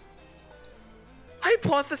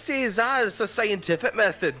 Hypothesis as a scientific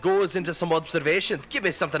method goes into some observations. Give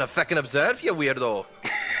me something to fucking observe, you weirdo.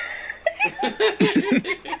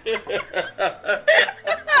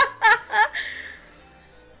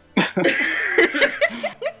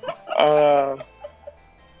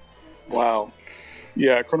 Wow.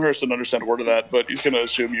 Yeah, Chrono Harris didn't understand a word of that, but he's going to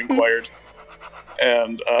assume you inquired.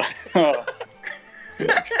 And,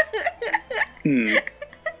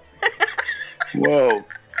 Whoa.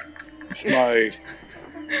 If my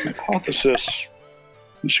hypothesis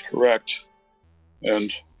is correct,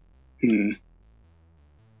 and,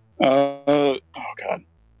 oh god.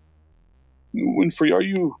 Winfrey, are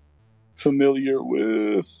you familiar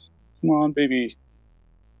with... Come on, baby.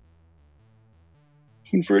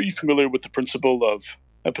 Winfrey, are you familiar with the principle of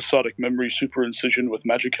episodic memory superincision with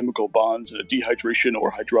magic chemical bonds in a dehydration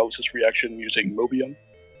or hydrolysis reaction using mobium?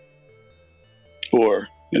 Or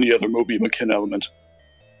any other mobium akin element?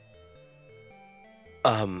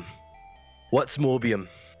 What's mobium?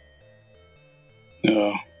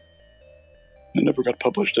 No. It never got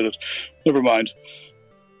published, did it? Never mind.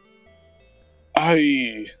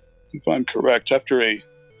 If I'm correct, after a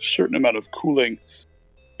certain amount of cooling,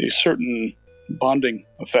 a certain bonding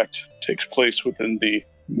effect takes place within the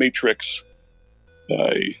matrix.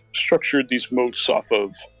 I structured these motes off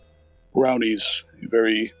of brownies, a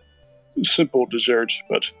very simple dessert,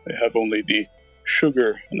 but they have only the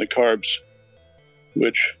sugar and the carbs,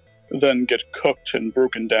 which then get cooked and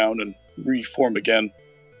broken down and reform again.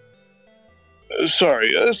 Sorry,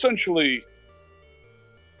 essentially,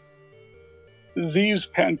 these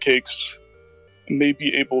pancakes may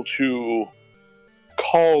be able to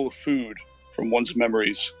call food from one's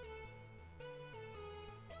memories.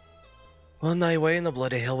 Well, now why in the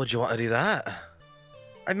bloody hell would you want to do that?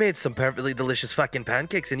 I made some perfectly delicious fucking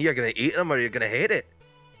pancakes and you're gonna eat them or you're gonna hate it.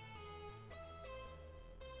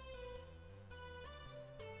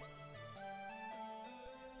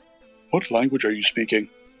 What language are you speaking?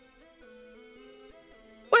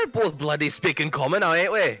 We're both bloody speaking common now,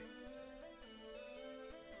 ain't we?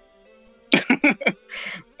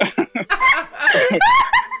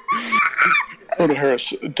 Chrono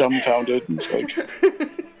Harris, dumbfounded, and it's like,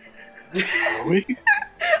 are we?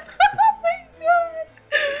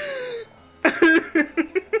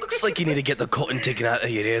 Looks like you need to get the cotton taken out of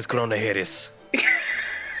your ears, Chrono Harris.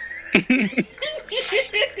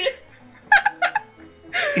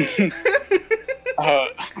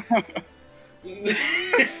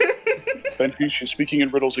 Benji, she's speaking in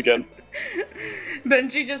riddles again.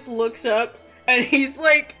 Benji just looks up, and he's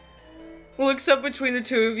like, looks up between the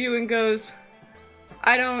two of you and goes,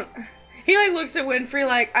 he like looks at Winfrey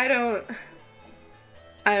like, I don't.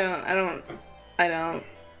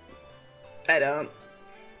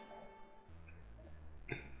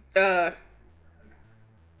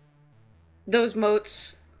 Those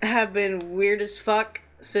moats have been weird as fuck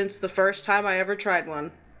since the first time I ever tried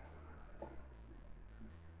one.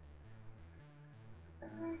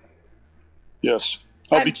 Yes,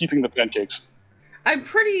 I'll be keeping the pancakes. I'm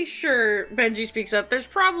pretty sure, Benji speaks up, there's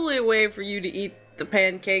probably a way for you to eat the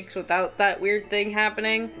pancakes without that weird thing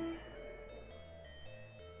happening.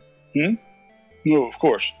 No, of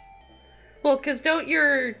course. Well, because don't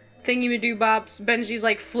your thingy-ma-do-bops, Benji's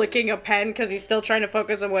like flicking a pen because he's still trying to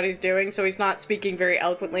focus on what he's doing, so he's not speaking very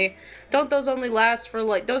eloquently. Don't those only last for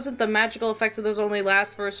like, doesn't the magical effect of those only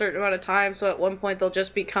last for a certain amount of time, so at one point they'll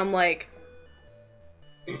just become like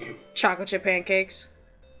chocolate chip pancakes?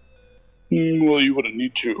 Well, you wouldn't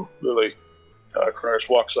need to, really. Kraris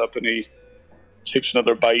walks up and he takes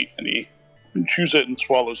another bite and he chews it and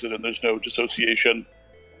swallows it, and there's no dissociation.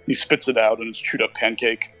 He spits it out, and it's chewed up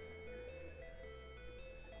pancake.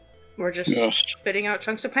 We're just spitting out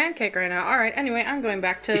chunks of pancake right now. Alright, anyway, I'm going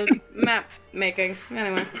back to map making.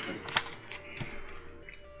 Anyway.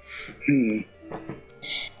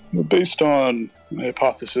 Based on a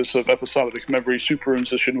hypothesis of episodic memory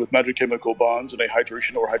superimposition with magic chemical bonds and a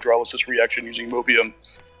hydration or hydrolysis reaction using mobium,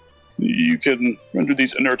 you can render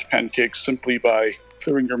these inert pancakes simply by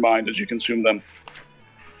clearing your mind as you consume them.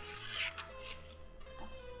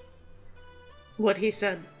 What he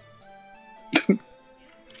said.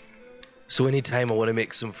 So anytime I want to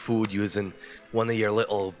make some food using one of your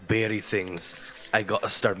little berry things, I gotta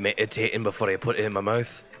start meditating before I put it in my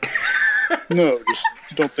mouth? No, just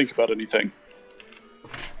don't think about anything.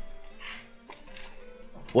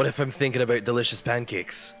 What if I'm thinking about delicious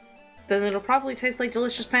pancakes? Then it'll probably taste like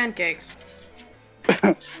delicious pancakes.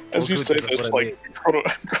 As you say this, like, Chrono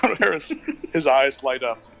Harris, his eyes light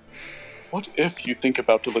up. What if you think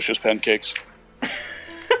about delicious pancakes?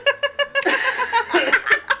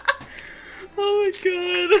 Oh my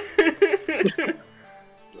god.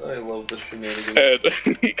 I love the shenanigans.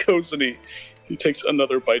 And he goes and he takes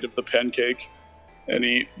another bite of the pancake, and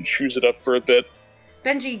he chews it up for a bit.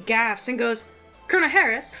 Benji gasped and goes, Colonel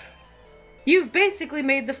Harris, you've basically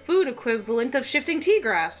made the food equivalent of shifting tea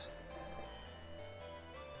grass.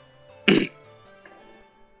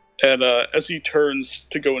 And as he turns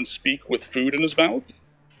to go and speak with food in his mouth,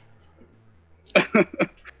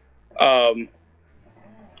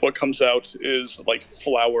 what comes out is like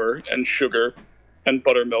flour and sugar and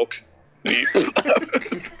buttermilk. And he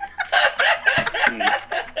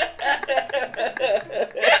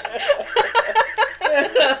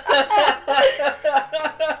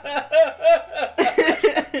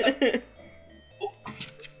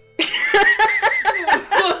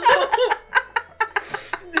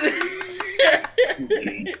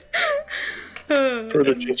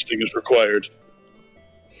further testing is required.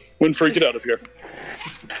 Winfrey, get out of here.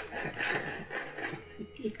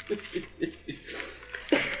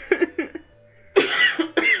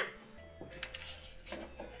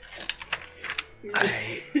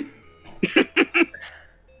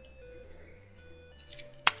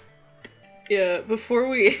 Yeah, before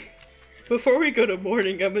we go to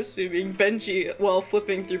morning, I'm assuming Benji, while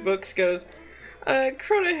flipping through books, goes,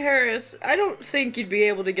 Crota Harris, I don't think you'd be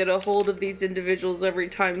able to get a hold of these individuals every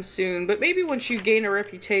time soon, but maybe once you gain a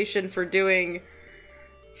reputation for doing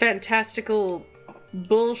fantastical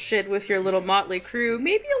bullshit with your little motley crew,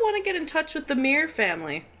 maybe you'll want to get in touch with the Mir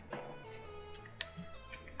family.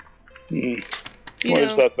 Why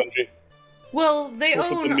is that, Benji? Well, they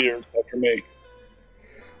own... the Mirs after me.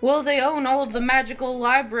 Well, they own all of the magical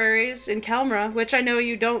libraries in Kalmra, which I know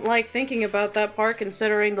you don't like thinking about that part,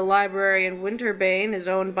 considering the library in Winterbane is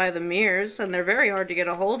owned by the Mirs, and they're very hard to get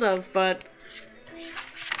a hold of, but...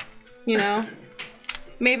 You know...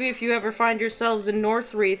 Maybe if you ever find yourselves in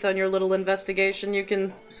Northreath on your little investigation, you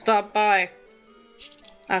can stop by.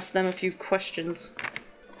 Ask them a few questions.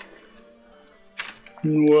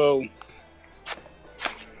 Well...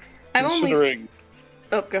 I'm considering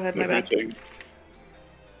Oh, go ahead, my bad. everything,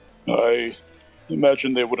 I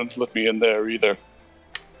imagine they wouldn't let me in there either.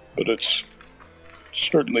 But it's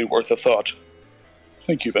certainly worth a thought.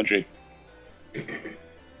 Thank you, Benji.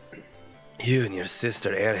 You and your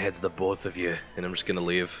sister airheads, the both of you, and I'm just gonna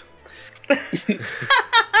leave.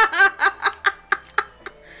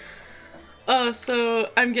 So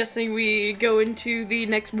I'm guessing we go into the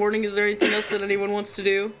next morning. Is there anything else that anyone wants to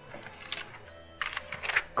do?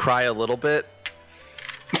 Cry a little bit.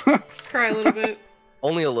 Cry a little bit.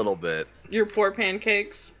 Only a little bit. Your poor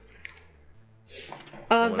pancakes.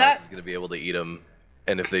 No one else is gonna be able to eat them,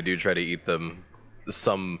 and if they do try to eat them,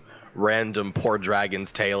 some random poor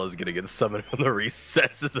dragon's tail is gonna get summoned from the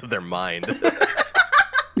recesses of their mind.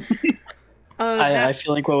 I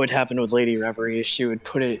feel like what would happen with Lady Reverie is she would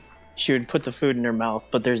put the food in her mouth,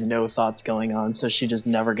 but there's no thoughts going on, so she just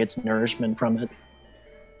never gets nourishment from it.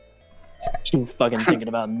 She's fucking thinking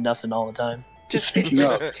about nothing all the time. It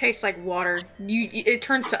just tastes like water. It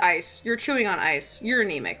turns to ice. You're chewing on ice. You're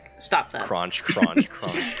anemic. Stop that. Crunch, crunch,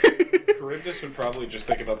 crunch. Charybdis would probably just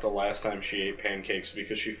think about the last time she ate pancakes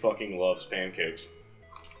because she fucking loves pancakes.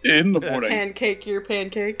 In the morning. Pancake your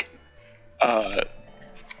pancake. At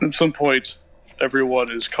some point,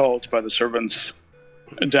 everyone is called by the servants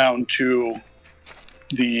down to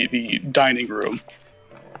the dining room.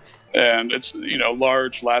 And it's,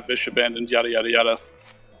 large, lavish, abandoned, yada, yada, yada.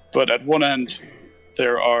 But at one end,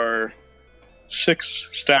 there are 6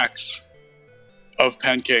 stacks of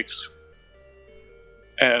pancakes.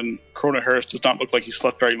 And Corona Harris does not look like he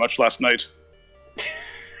slept very much last night.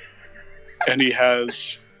 and he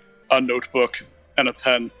has a notebook and a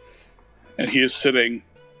pen, and he is sitting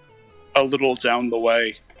a little down the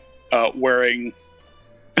way, wearing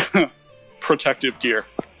protective gear.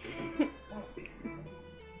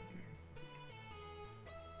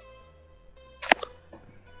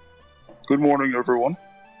 Good morning, everyone.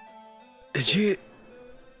 Did you?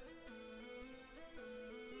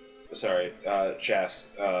 Sorry, Chas,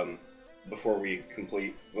 before we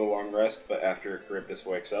complete the long rest, but after Charybdis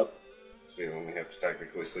wakes up, so we only have to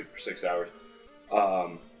technically sleep for 6 hours,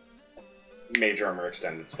 Mage Armor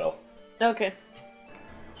extended spell. Okay.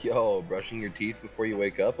 Yo, brushing your teeth before you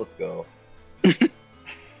wake up? Let's go.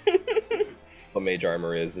 What Mage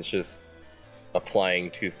Armor is, it's just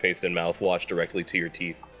applying toothpaste and mouthwash directly to your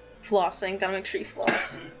teeth. Flossing. Gotta make sure you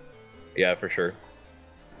floss. Yeah, for sure.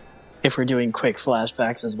 If we're doing quick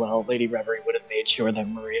flashbacks as well, Lady Reverie would have made sure that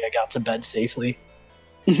Maria got to bed safely.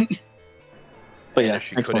 But yeah, If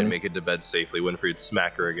she couldn't make it to bed safely, Winfrey'd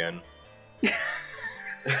smack her again.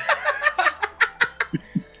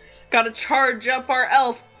 Gotta charge up our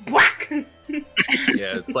elf. Whack!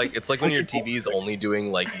 Yeah, it's like when your TV's only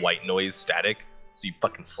doing like white noise static, so you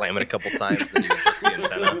fucking slam it a couple times, then you adjust the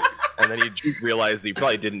antenna, and then you realize that you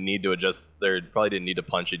probably didn't need to adjust. Probably didn't need to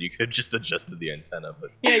punch it. You could have just adjusted the antenna. But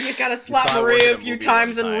Yeah, you gotta slap saw it Maria work in a a few movie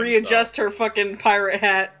times one and time, readjust her fucking pirate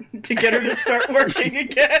hat to get her to start working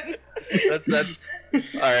again. that's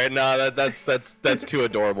all right. No, that's too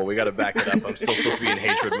adorable. We gotta back it up. I'm still supposed to be in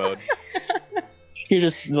hatred mode. You're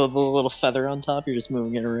just the little feather on top. You're just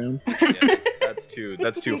moving it around. Yeah,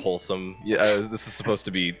 that's too wholesome. Yeah, this is supposed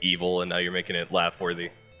to be evil, and now you're making it laugh worthy.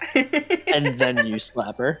 And then you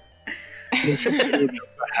slap her. Yeah,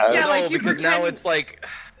 No, like you because pretend, now it's like,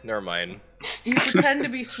 never mind. you pretend to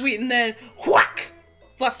be sweet and then whack!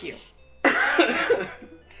 Fuck you.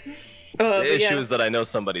 The issue is that I know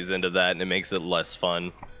somebody's into that, and it makes it less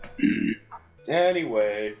fun.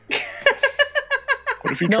 Anyway.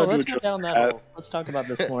 What if you No, tried to let's go adjust down that that? hole. Let's talk about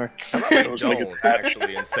this more. Don't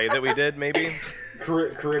actually, and say that we did, maybe.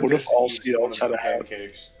 Charybdis What if all eats the one elves of had the a hat?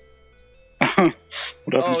 pancakes.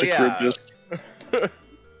 What happens to yeah. Charybdis?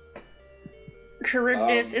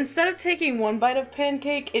 Charybdis, instead of taking one bite of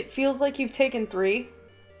pancake, it feels like you've taken 3.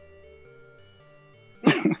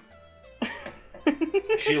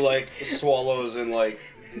 She like swallows and like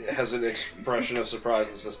has an expression of surprise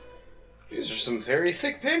and says, "These are some very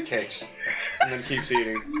thick pancakes," and then keeps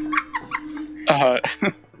eating.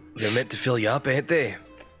 They're meant to fill you up, ain't they?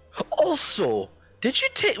 Also, did you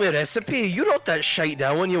take my recipe? You wrote that shite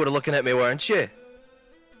down when you were looking at me, weren't you?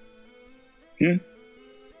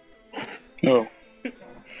 No.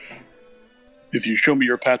 If you show me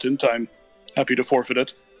your patent, I'm happy to forfeit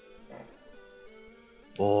it.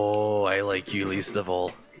 Oh, I like you least of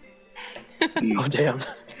all. Oh, damn.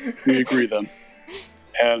 We agree then.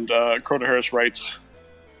 And Crota Harris writes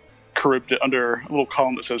Charybdis under a little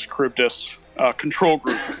column that says Charybdis control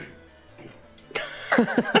group.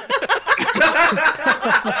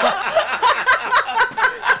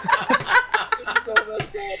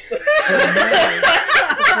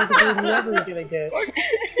 Never gonna get.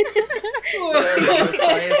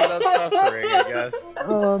 Science without suffering, I guess.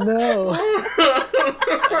 Oh no.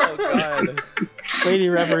 Oh god. Lady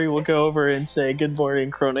Reverie will go over and say, "Good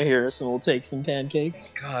morning, Crona Harris," and we'll take some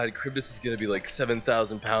pancakes. God, Charybdis is gonna be like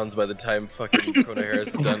 7,000 pounds by the time fucking Crona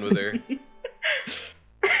Harris is done with her.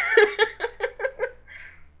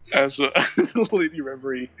 As Lady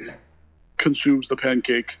Reverie consumes the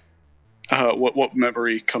pancake, what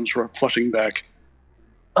memory comes flushing back?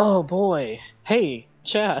 Oh boy. Hey,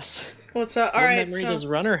 Chas. What's up? What Alright, memory does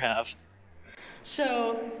Runner have?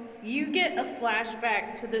 so you get a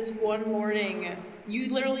flashback to this one morning. You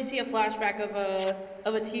literally see a flashback of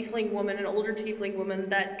a tiefling woman, an older tiefling woman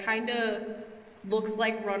that kind of looks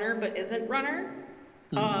like Runner but isn't Runner.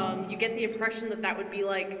 You get the impression that that would be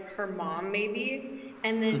like her mom, maybe.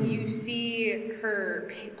 And then you see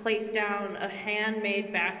her place down a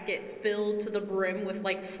handmade basket filled to the brim with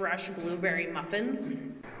like fresh blueberry muffins.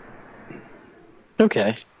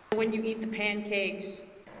 Okay. When you eat the pancakes,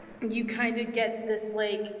 you kind of get this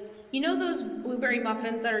like, you know those blueberry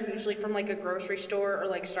muffins that are usually from like a grocery store or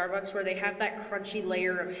like Starbucks where they have that crunchy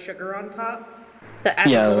layer of sugar on top that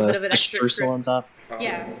adds a little bit of an the extra streusel on top.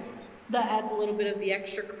 Yeah, that adds a little bit of the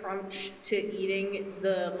extra crunch to eating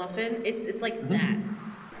the muffin. It's like that.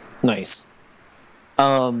 Nice.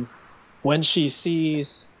 When she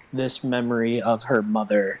sees this memory of her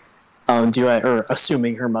mother,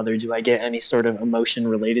 assuming her mother, do I get any sort of emotion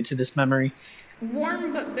related to this memory?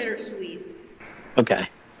 Warm but bittersweet. Okay.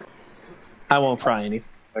 I won't pry any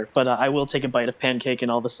further, but I will take a bite of pancake,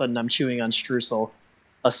 and all of a sudden I'm chewing on streusel,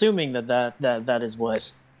 assuming that is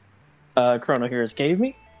what Chrono Heroes gave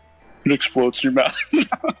me. It explodes in your mouth.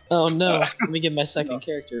 Oh no, let me get my second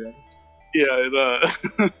character in. Yeah,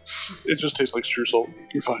 it just tastes like streusel.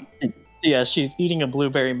 You're fine. Yeah, she's eating a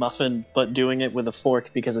blueberry muffin, but doing it with a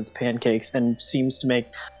fork because it's pancakes, and seems to make...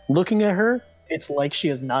 Looking at her, it's like she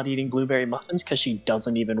is not eating blueberry muffins because she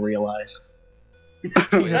doesn't even realize.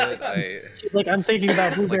 She's like, I'm thinking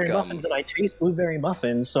about blueberry muffins, and I taste blueberry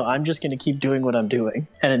muffins, so I'm just going to keep doing what I'm doing.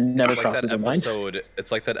 And it never crosses her mind.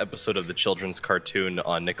 It's like that episode of the children's cartoon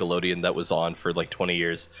on Nickelodeon that was on for like 20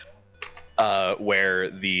 years,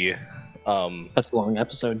 where the... That's a long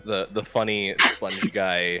episode. The funny sponge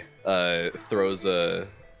guy throws a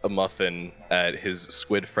muffin at his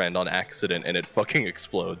squid friend on accident, and it fucking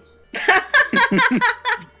explodes.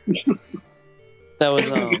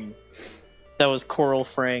 That was Coral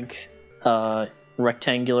Frank,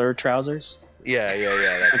 rectangular trousers. Yeah.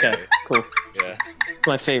 Okay, cool. Yeah, It's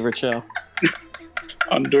my favorite show.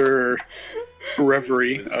 Under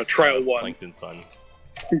Reverie, Trial 1, Plankton Son.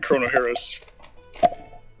 Chrono Harris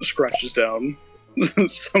scratches down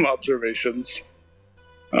some observations.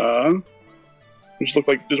 Just look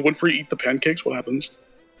like, does Winfrey eat the pancakes? What happens?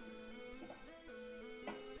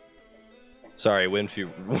 Sorry,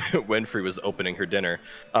 Winfrey was opening her dinner.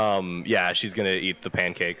 Yeah, she's gonna eat the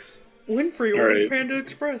pancakes. Winfrey ordered Panda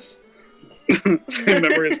Express. Same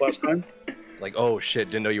memory as last time. Like, oh shit,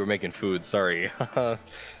 didn't know you were making food. Sorry.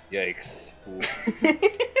 Yikes.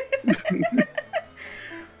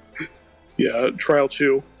 Yeah, Trial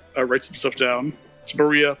 2. Write some stuff down. Does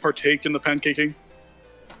Maria partake in the pancaking?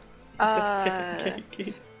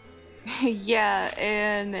 Yeah,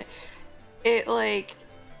 and it like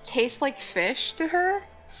tastes like fish to her.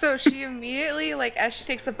 So she immediately, like, as she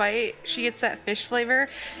takes a bite, she gets that fish flavor,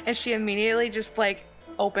 and she immediately just like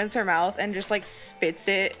opens her mouth and just like spits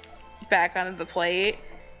it back onto the plate.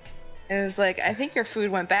 And it was like, I think your food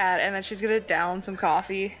went bad, and then she's gonna down some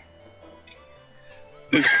coffee.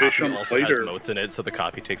 Is fish on It the also plate has or... motes in it, so the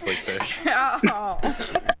coffee tastes like fish. Oh.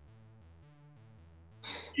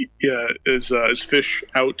 Yeah, is fish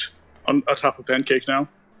out on top of pancake now?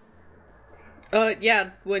 Yeah,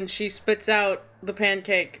 when she spits out the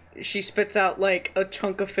pancake, she spits out like a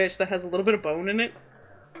chunk of fish that has a little bit of bone in it.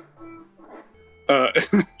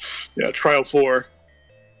 Yeah, Trial 4.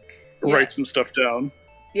 Yeah. Write some stuff down.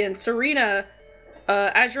 Yeah, and Serena,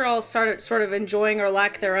 as you're all sort of enjoying or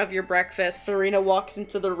lack thereof your breakfast, Serena walks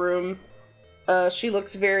into the room. She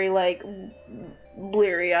looks very like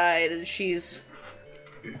bleary-eyed, and she's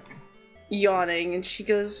yawning, and she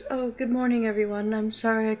goes, "Oh, good morning, everyone. I'm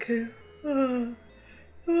sorry I could not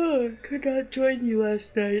join you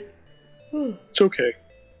last night." It's okay.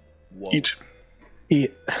 Whoa.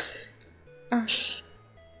 Eat.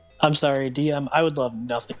 I'm sorry, DM. I would love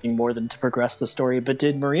nothing more than to progress the story, but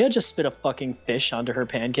did Maria just spit a fucking fish onto her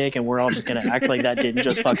pancake and we're all just gonna act like that didn't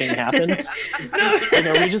just fucking happen? Like,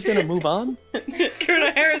 are we just gonna move on?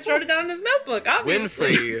 Colonel Harris wrote it down in his notebook,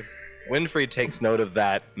 obviously. Winfrey takes note of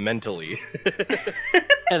that mentally.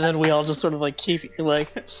 And then we all just sort of like keep like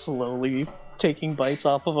slowly taking bites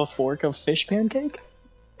off of a fork of fish pancake?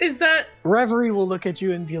 Is that... Reverie will look at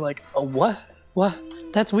you and be like, oh, what? What?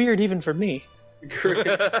 That's weird even for me.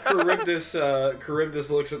 Charybdis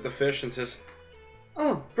looks at the fish and says,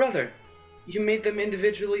 "Oh, brother, you made them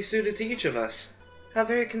individually suited to each of us. How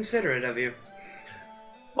very considerate of you."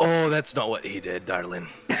 Oh, that's not what he did, darling.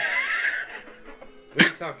 What are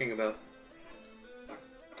you talking about?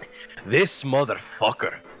 This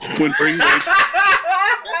motherfucker. Winfrey,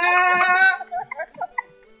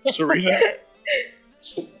 wait. Serena,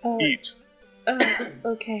 eat.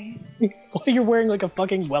 Okay. Why are you wearing like a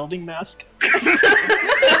fucking welding mask? Don't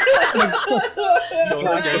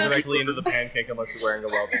stare directly into the pancake unless you're wearing a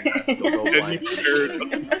welding mask. Go And he blind. prepared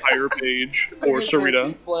an entire page for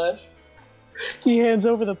Serena. He hands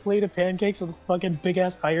over the plate of pancakes with fucking big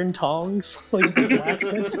ass iron tongs, like he's a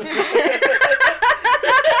blacksmith.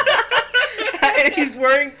 He's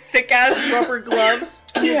wearing thick ass rubber gloves,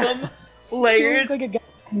 two of them He layered. looks like a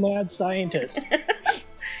mad scientist.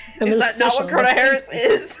 And Is there's that not fish what on Corona it. Harris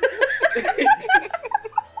is?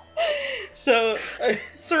 So,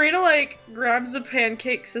 Serena, like, grabs a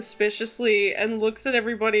pancake suspiciously and looks at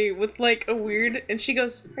everybody with, like, a weird... And she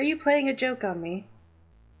goes, "Are you playing a joke on me?"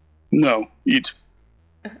 No, eat.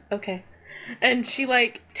 Okay. And she,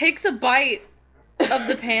 like, takes a bite of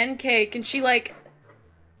the pancake and she, like,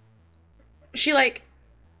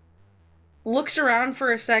 looks around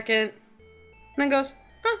for a second and then goes,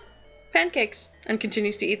 "Huh, pancakes," and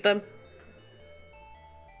continues to eat them.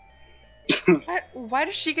 Why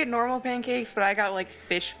does she get normal pancakes, but I got like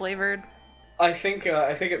fish flavored? I think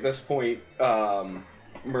at this point,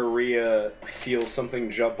 Maria feels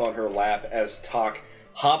something jump on her lap as Talk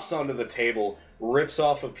hops onto the table, rips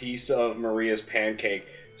off a piece of Maria's pancake,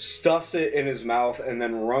 stuffs it in his mouth, and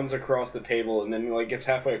then runs across the table, and then like gets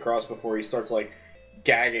halfway across before he starts like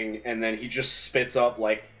gagging, and then he just spits up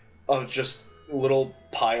like a just little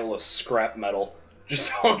pile of scrap metal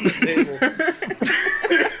just on the table.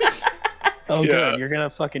 Oh, good. You're gonna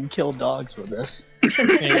fucking kill dogs with this. You're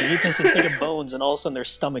gonna eat this and think of bones, and all of a sudden their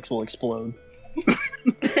stomachs will explode.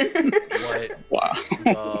 What?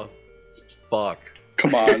 Wow. Fuck.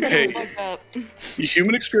 Come on, hey. Fucked up.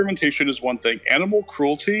 Human experimentation is one thing. Animal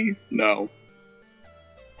cruelty? No.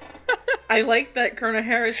 I like that Colonel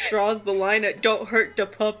Harris draws the line at "Don't hurt the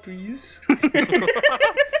puppies."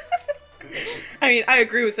 I mean, I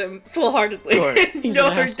agree with him full-heartedly. Sure. He's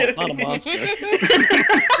Don't an hurt asshole, the- not a monster.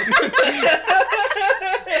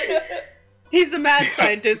 He's a mad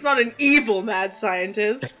scientist, not an evil mad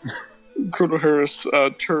scientist. Colonel Harris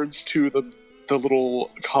turns to the little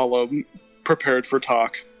column prepared for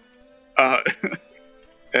talk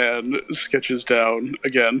and sketches down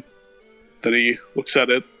again. Then he looks at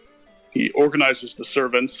it. He organizes the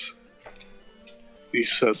servants. He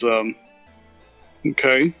says,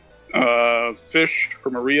 okay, fish for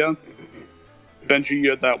Maria. Benji, you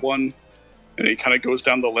had that one. And he kind of goes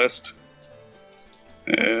down the list.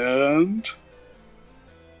 And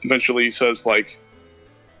eventually he says, like,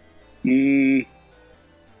 Mr.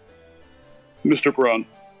 Braun.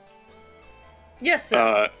 Yes,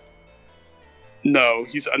 sir. No,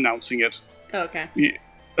 he's announcing it. Oh, okay.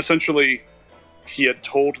 Essentially, he had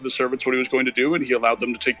told the servants what he was going to do, and he allowed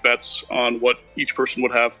them to take bets on what each person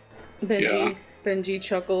would have. Benji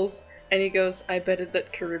chuckles, and he goes, I betted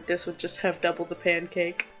that Charybdis would just have double the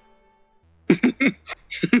pancake.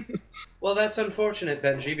 Well, that's unfortunate,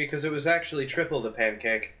 Benji, because it was actually triple the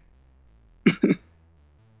pancake.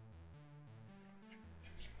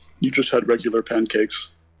 You just had regular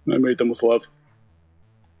pancakes. I made them with love.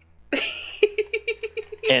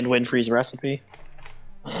 And Winfrey's recipe.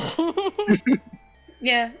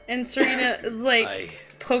 Yeah, and Serena is like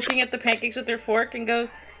poking at the pancakes with her fork and goes,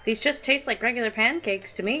 these just taste like regular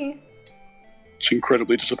pancakes to me. It's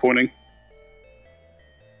incredibly disappointing.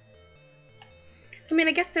 I mean,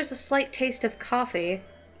 I guess there's a slight taste of coffee.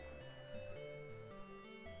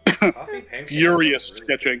 Coffee pancakes. Furious Really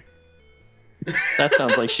sketching. That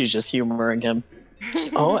sounds like she's just humoring him.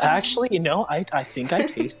 Oh, actually, I think I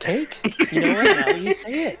taste cake. You know what? Now you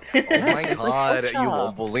say it. Oh Yeah, my it tastes like god, pork you won't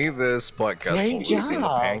chop. believe this, but guess Great what was in the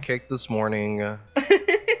job. pancake this morning?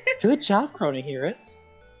 Good job, Chronoheris.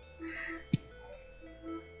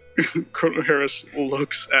 Colonel Harris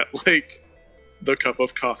looks at, like, the cup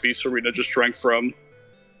of coffee Serena just drank from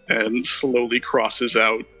and slowly crosses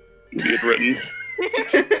out what he had written.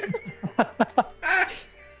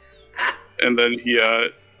 And then he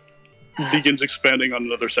begins expanding on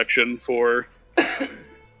another section for,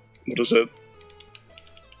 what is it?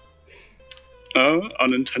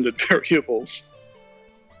 Unintended variables.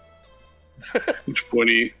 At which point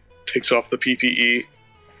he takes off the PPE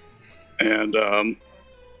and, alright.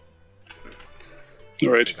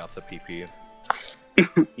 I got the PP.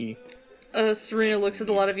 Serena looks at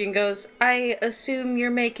a lot of you and goes, I assume you're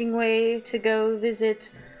making way to go visit,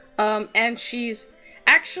 and she's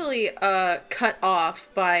actually, cut off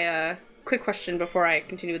by a quick question before I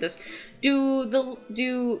continue with this.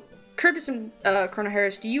 Do Curtis and, Colonel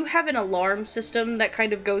Harris, do you have an alarm system that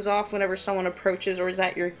kind of goes off whenever someone approaches, or is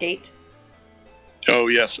that your gate? Oh,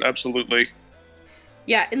 yes, absolutely.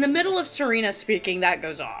 Yeah, in the middle of Serena speaking, that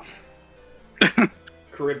goes off.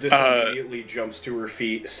 Charybdis immediately jumps to her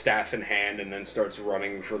feet, staff in hand, and then starts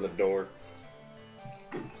running for the door.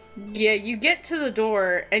 Yeah, you get to the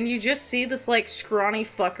door, and you just see this, like, scrawny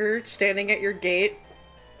fucker standing at your gate,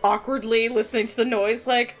 awkwardly listening to the noise,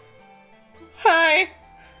 like, hi!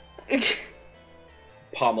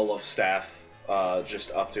 Pommel of staff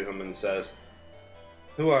just up to him and says,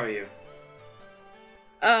 "Who are you?"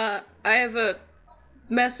 I have a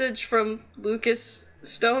message from Lucas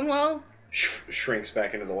Stonewell. Shrinks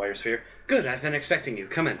back into the wire sphere. Good, I've been expecting you.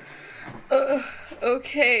 Come in.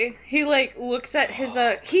 Okay. He, like, looks at his,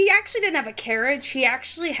 he actually didn't have a carriage. He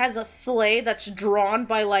actually has a sleigh that's drawn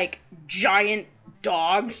by, like, giant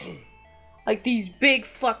dogs. Like, these big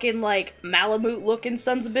fucking, like, Malamute-looking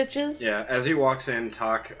sons of bitches. Yeah, as he walks in,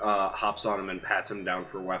 Talk hops on him and pats him down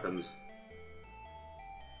for weapons.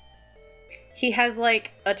 He has,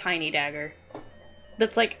 like, a tiny dagger.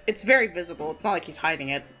 That's, like, it's very visible. It's not like he's hiding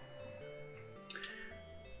it.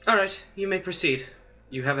 Alright, you may proceed.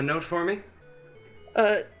 You have a note for me?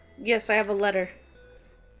 Yes, I have a letter.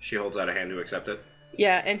 She holds out a hand to accept it.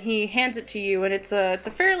 Yeah, and he hands it to you, and it's a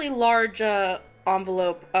fairly large,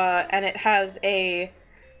 envelope, and it has a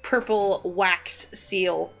purple wax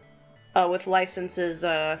seal with Lysince's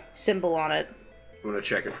symbol on it. I'm gonna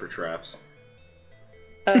check it for traps.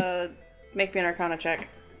 Make me an Arcana check.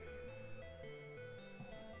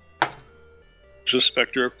 Just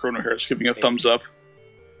Spectre of Chrono Harris giving a thumbs up.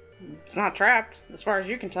 It's not trapped, as far as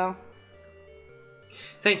you can tell.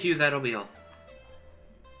 Thank you, that'll be all.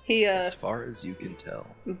 He As far as you can tell.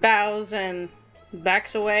 bows and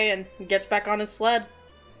backs away and gets back on his sled.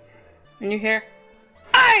 And you hear,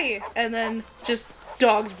 "Aye!" And then just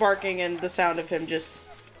dogs barking and the sound of him just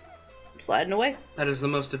sliding away. That is the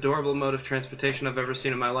most adorable mode of transportation I've ever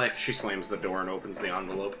seen in my life. She slams the door and opens the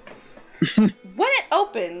envelope. When it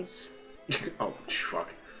opens, Oh, fuck.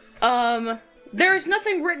 there is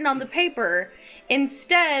nothing written on the paper.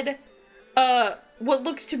 Instead, what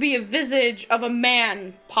looks to be a visage of a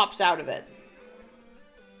man pops out of it.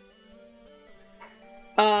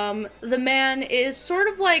 The man is sort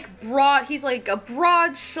of like broad, he's like a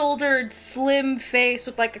broad-shouldered, slim face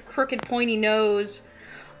with like a crooked, pointy nose.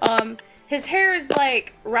 His hair is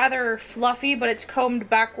like rather fluffy, but it's combed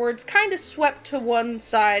backwards, kind of swept to one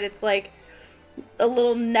side. It's like a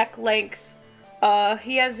little neck length.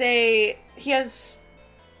 He has a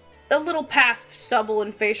little past stubble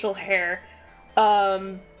and facial hair.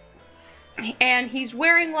 And he's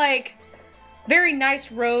wearing like very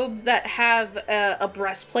nice robes that have a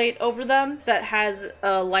breastplate over them that has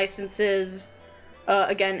Lysince's,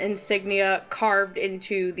 again, insignia carved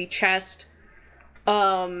into the chest.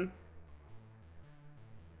 And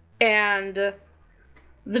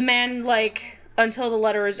the man, like, until the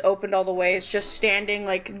letter is opened all the way, is just standing,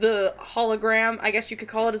 like, the hologram, I guess you could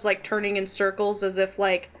call it, is, like, turning in circles as if,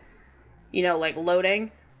 like, you know, like,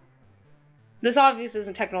 loading. This obviously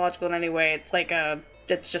isn't technological in any way. It's like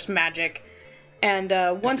it's just magic.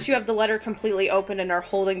 And once you have the letter completely opened and are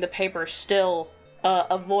holding the paper still,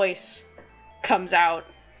 a voice comes out.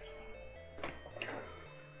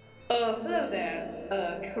 Hello there,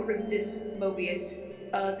 Charybdis Mobius.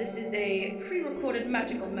 This is a pre-recorded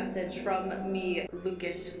magical message from me,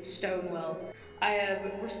 Lucas Stonewell. I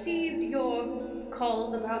have received your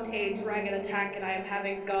calls about a dragon attack, and I am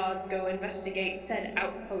having guards go investigate said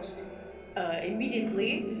outpost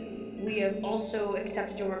immediately. We have also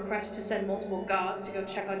accepted your request to send multiple guards to go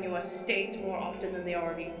check on your estate more often than they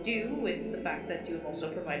already do, with the fact that you have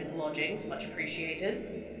also provided lodgings. Much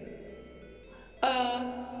appreciated.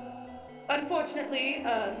 Unfortunately,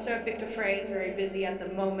 Sir Victor Frey is very busy at the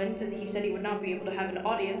moment, and he said he would not be able to have an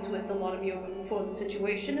audience with a lot of you for the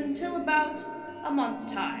situation until about a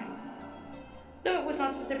month's time. Though it was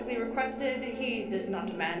not specifically requested, he does not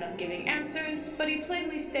demand on giving answers, but he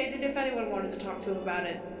plainly stated if anyone wanted to talk to him about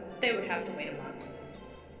it, they would have to wait a month.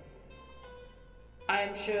 I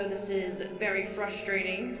am sure this is very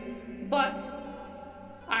frustrating, but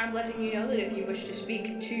I'm letting you know that if you wish to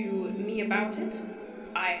speak to me about it,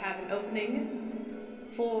 I have an opening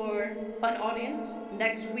for an audience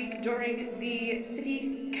next week during the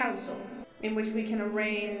city council, in which we can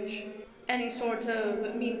arrange any sort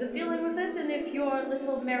of means of dealing with it, and if your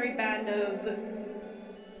little merry band of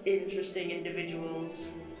interesting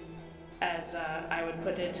individuals, as I would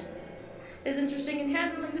put it, is interesting in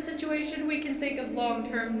handling the situation, we can think of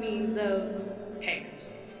long-term means of payment.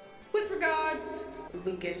 With regards,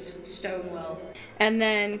 Lucas Stonewell. And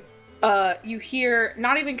then you hear,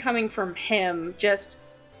 not even coming from him, just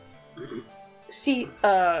see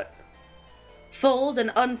fold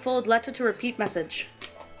and unfold letter to repeat message.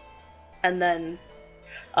 And then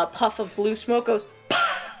a puff of blue smoke goes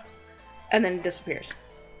and then it disappears.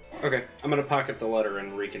 Okay, I'm gonna pocket the letter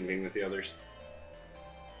and reconvene with the others.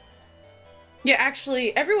 Yeah,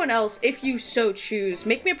 actually, everyone else, if you so choose,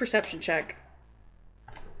 make me a perception check.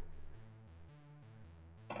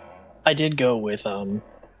 I did go with, I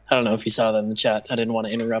don't know if you saw that in the chat. I didn't want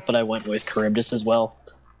to interrupt, but I went with Charybdis as well.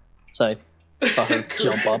 So I saw her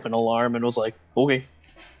jump up in alarm and was like, okay.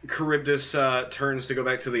 Charybdis turns to go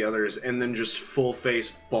back to the others and then just full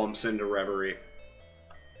face bumps into Reverie.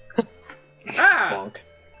 Ah! Bonk.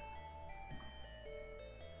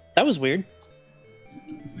 That was weird.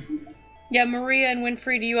 Yeah, Maria and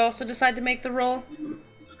Winfrey, do you also decide to make the roll?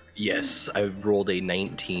 Yes, I rolled a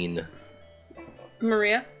 19.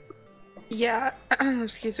 Maria? Yeah,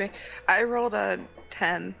 excuse me. I rolled a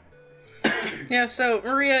 10. Yeah, so,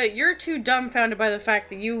 Maria, you're too dumbfounded by the fact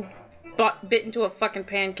that you bit into a fucking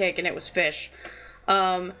pancake and it was fish.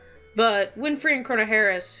 But Winfrey and Chrono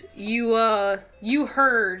Harris, you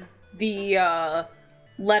heard the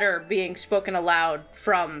letter being spoken aloud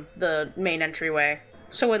from the main entryway.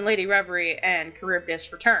 So when Lady Reverie and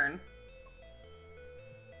Charybdis return,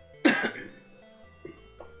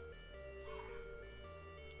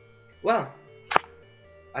 Well,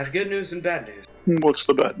 I've good news and bad news. What's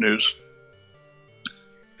the bad news?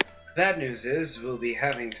 The bad news is we'll be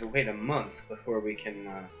having to wait a month before we can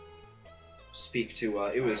speak to.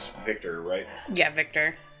 It was Victor, right? Yeah,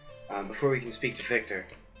 Victor. Before we can speak to Victor.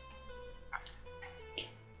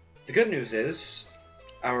 The good news is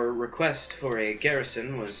our request for a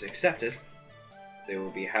garrison was accepted. They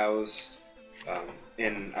will be housed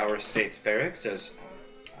in our state's barracks as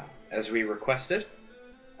we requested.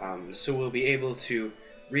 So we'll be able to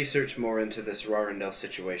research more into this Rarendelle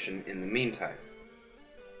situation in the meantime.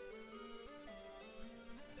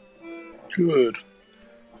 Good.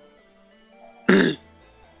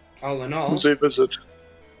 All in all, It's a visit.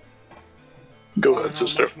 Go all in ahead, all,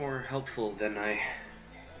 sister. much more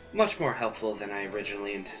helpful than I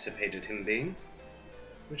originally anticipated him being,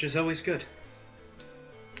 which is always good.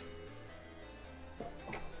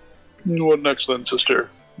 What next then, sister?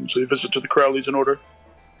 Is a visit to the Crowleys in order?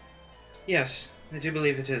 Yes, I do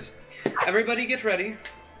believe it is. Everybody get ready.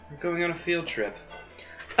 We're going on a field trip.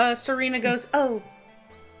 Serena goes, oh,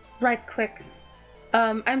 right quick.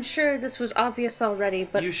 I'm sure this was obvious already,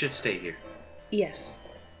 but... You should stay here. Yes.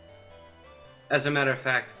 As a matter of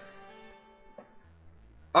fact,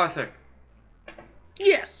 Arthur,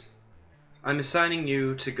 Yes! I'm assigning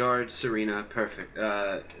you to guard Serena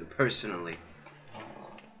personally.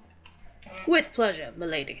 With pleasure,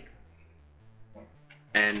 milady.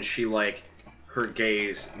 And she, her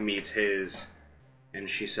gaze meets his, and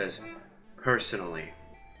she says, personally.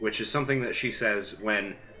 Which is something that she says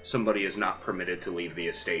when somebody is not permitted to leave the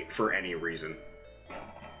estate for any reason.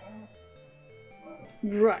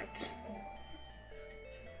 Right.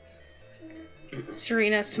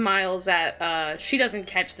 Serena smiles at, she doesn't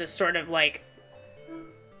catch this sort of,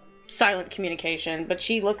 silent communication, but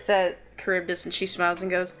she looks at Charybdis and she smiles and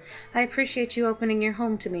goes, I appreciate you opening your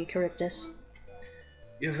home to me, Charybdis.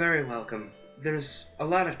 You're very welcome. There's a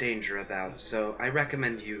lot of danger about, so I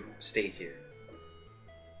recommend you stay here.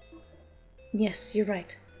 Yes, you're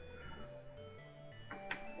right.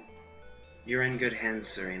 You're in good hands,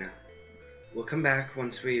 Serena. We'll come back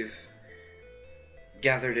once we've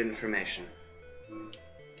gathered information.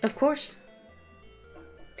 Of course.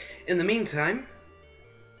 In the meantime,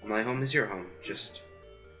 my home is your home. Just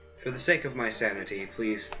for the sake of my sanity,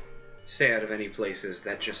 please stay out of any places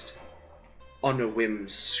that just on a whim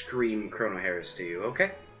scream Chronoharis to you,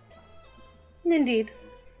 okay? Indeed.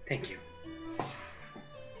 Thank you.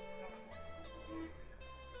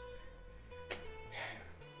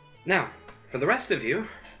 Now, for the rest of you,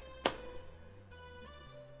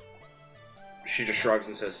 she just shrugs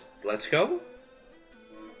and says, let's go?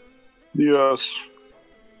 Yes.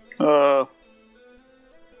 Benji,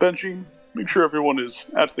 make sure everyone is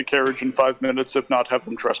at the carriage in 5 minutes. If not, have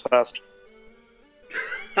them trespassed.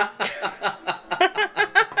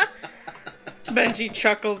 Benji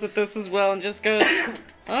chuckles at this as well and just goes,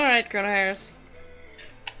 alright, Chronoharis.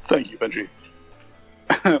 Thank you, Benji.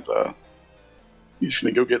 And, he's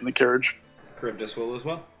gonna go get in the carriage. Charybdis will as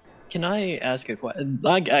well. Can I ask a question?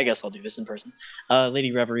 I guess I'll do this in person.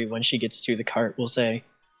 Lady Reverie, when she gets to the cart, will say,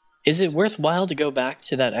 is it worthwhile to go back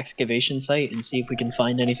to that excavation site and see if we can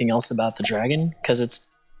find anything else about the dragon? Because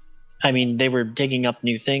they were digging up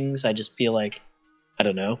new things. I just feel like, I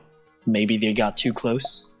don't know, maybe they got too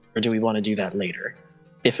close? Or do we want to do that later,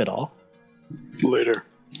 if at all? Later.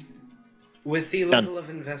 With the level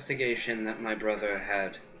of investigation that my brother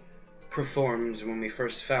had performed when we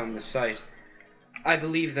first found the site, I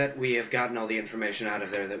believe that we have gotten all the information out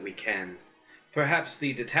of there that we can. Perhaps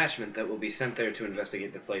the detachment that will be sent there to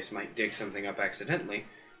investigate the place might dig something up accidentally,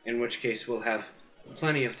 in which case we'll have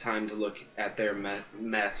plenty of time to look at their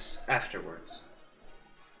mess afterwards.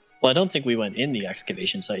 Well, I don't think we went in the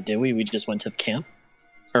excavation site, did we? We just went to the camp?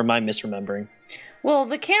 Or am I misremembering? Well,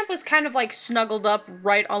 the camp was kind of snuggled up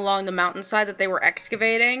right along the mountainside that they were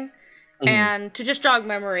excavating. Mm-hmm. And to just jog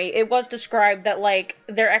memory, it was described that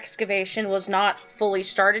their excavation was not fully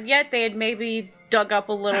started yet. They had maybe dug up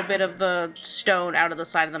a little bit of the stone out of the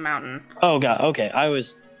side of the mountain. Oh god, okay.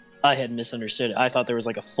 I had misunderstood. I thought there was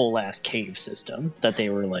a full-ass cave system that they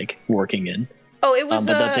were working in. Oh, it was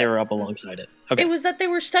but that they were up alongside it. Okay. It was that they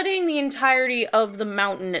were studying the entirety of the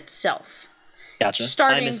mountain itself. Gotcha.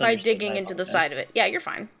 Starting by digging into the side of it. Yeah, you're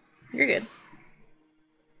fine. You're good.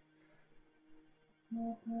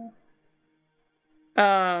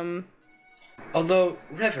 Although,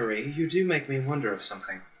 Reverie, you do make me wonder of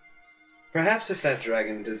something. Perhaps if that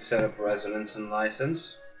dragon did set up residence in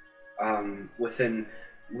Lysince, within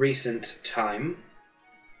recent time,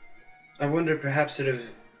 I wonder perhaps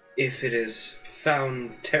if it has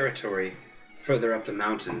found territory further up the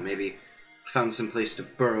mountain, maybe found some place to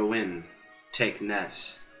burrow in, take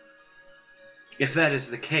nest. If that is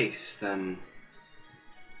the case, then...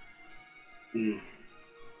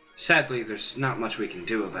 sadly, there's not much we can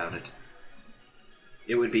do about it.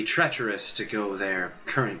 It would be treacherous to go there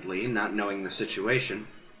currently, not knowing the situation.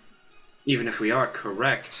 Even if we are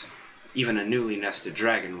correct, even a newly nested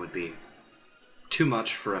dragon would be too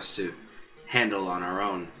much for us to handle on our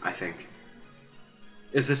own, I think.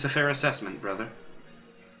 Is this a fair assessment, brother?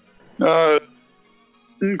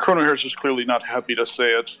 Chronohair's is clearly not happy to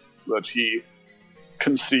say it, but he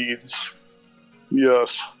concedes.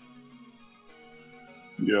 Yes.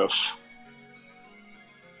 Yes.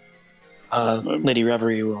 Lady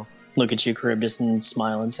Reverie will look at you, Charybdis, and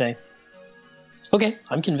smile and say, "Okay,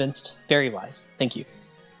 I'm convinced. Very wise. Thank you."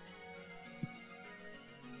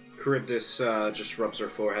 Charybdis just rubs her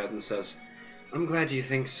forehead and says, "I'm glad you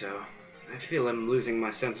think so. I feel I'm losing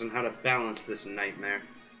my sense on how to balance this nightmare.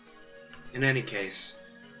 In any case,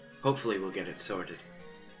 hopefully we'll get it sorted."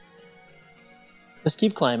 Just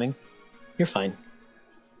keep climbing. You're fine.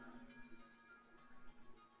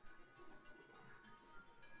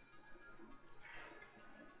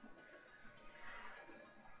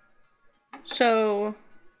 So,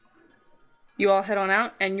 you all head on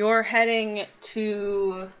out, and you're heading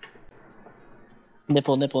to...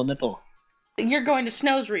 Nipple, nipple, nipple. You're going to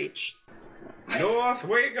Snow's Reach. North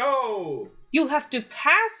we go! You have to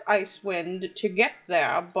pass Icewind to get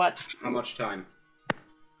there, but... How much time?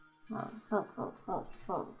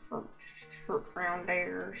 Around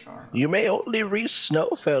there, sorry. You may only reach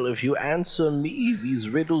Snowfell if you answer me these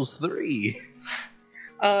riddles 3.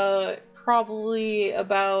 Probably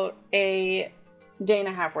about a day and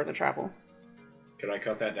a half worth of travel. Could I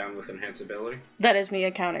cut that down with enhanceability? That is me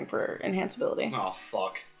accounting for enhanceability. Oh,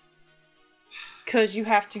 fuck. Because you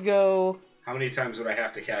have to go... How many times would I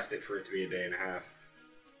have to cast it for it to be a day and a half?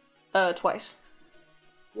 Twice.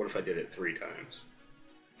 What if I did it 3 times?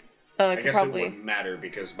 I guess probably... it wouldn't matter,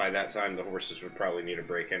 because by that time the horses would probably need a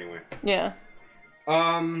break anyway. Yeah.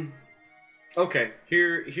 Okay,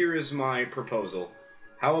 here is my proposal.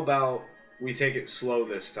 How about we take it slow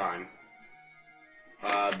this time?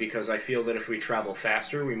 Because I feel that if we travel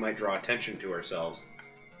faster, we might draw attention to ourselves.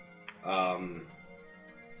 And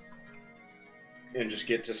just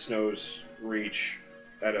get to Snow's Reach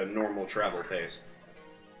at a normal travel pace.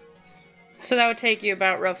 So that would take you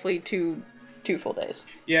about roughly two full days.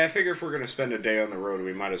 Yeah, I figure if we're going to spend a day on the road,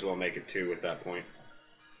 we might as well make it 2 at that point.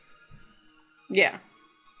 Yeah.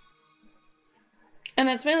 And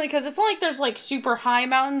that's mainly because it's not like there's, like, super high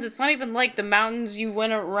mountains. It's not even like the mountains you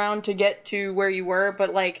went around to get to where you were,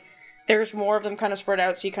 but, like, there's more of them kind of spread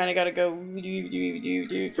out, so you kind of got to go...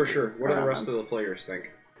 For sure. What do the rest of the players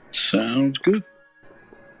think? Sounds good.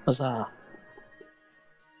 Huzzah.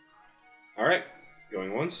 Alright.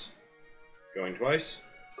 Going once. Going twice.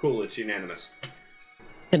 Cool, it's unanimous.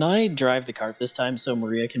 Can I drive the cart this time so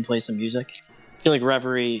Maria can play some music? I feel like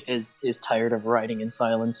Reverie is tired of riding in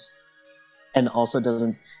silence, and also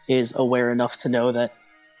is aware enough to know that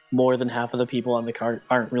more than half of the people on the cart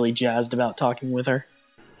aren't really jazzed about talking with her.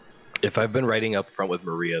 If I've been riding up front with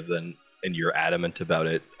Maria, then and you're adamant about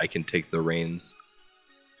it, I can take the reins.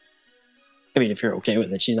 I mean, if you're okay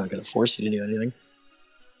with it, she's not going to force you to do anything.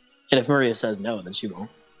 And if Maria says no, then she won't.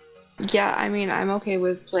 Yeah, I mean, I'm okay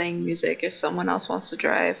with playing music if someone else wants to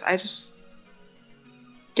drive. I just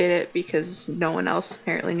did it because no one else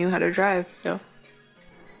apparently knew how to drive, so...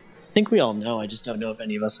 I think we all know, I just don't know if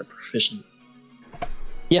any of us are proficient.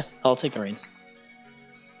 Yeah, I'll take the reins.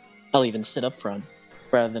 I'll even sit up front,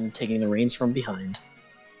 rather than taking the reins from behind.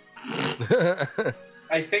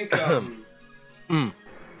 I think, I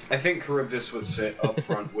think Charybdis would sit up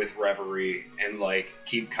front with Reverie and, like,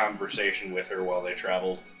 keep conversation with her while they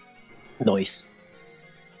traveled. Nice.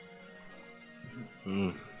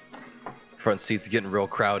 Front seat's getting real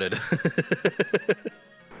crowded.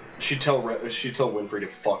 She'd tell Winfrey to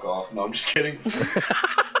fuck off. No, I'm just kidding.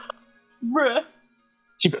 Bruh.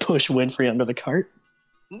 Did you push Winfrey under the cart?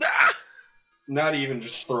 Not even,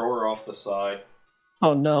 just throw her off the side.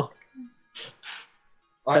 Oh no.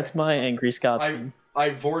 That's my angry Scotsman.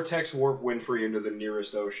 I vortex warp Winfrey into the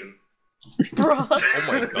nearest ocean. Bruh. Oh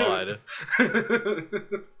my god.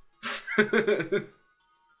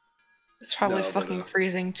 It's probably No, but, fucking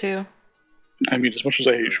freezing too. I mean, as much as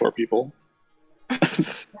I hate short people.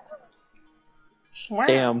 Wow.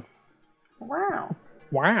 Damn. Wow.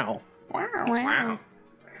 Wow. Wow. Wow.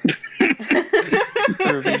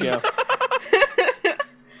 Here we go.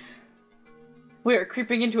 We are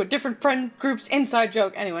creeping into a different friend group's inside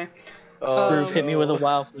joke. Anyway. Groove, hit me with a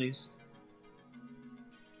wow, please.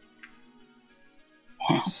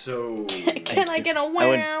 So... Can I get a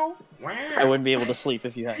wow? Wow. I wouldn't be able to sleep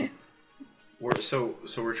if you hadn't. So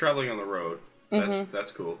we're traveling on the road.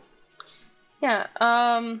 That's cool. Yeah,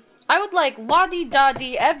 I would like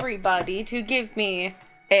Lottie-Dottie everybody to give me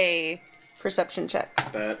a perception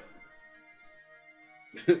check. Bet.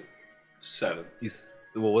 7.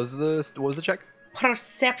 What was the check?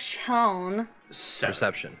 Perception. 7.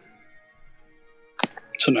 Perception.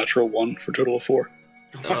 It's a natural 1 for a total of 4.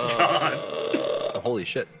 Oh my god. Holy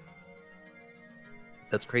shit.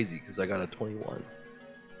 That's crazy because I got a 21.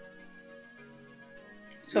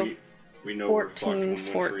 So we know 14, we're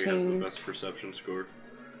fucked when Winfrey has the best perception score.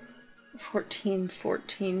 14,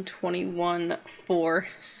 21, 4,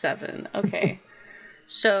 7. Okay.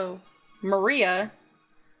 So Maria,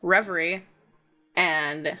 Reverie,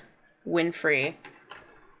 and Winfrey.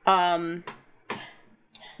 Not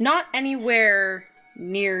anywhere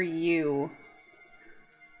near you.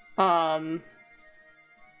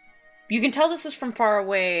 You can tell this is from far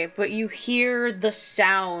away, but you hear the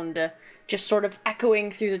sound just sort of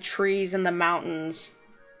echoing through the trees and the mountains.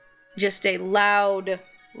 Just a loud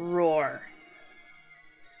roar.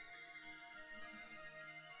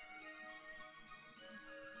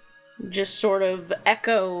 Just sort of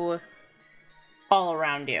echo all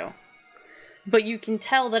around you. But you can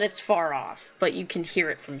tell that it's far off, but you can hear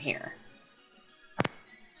it from here.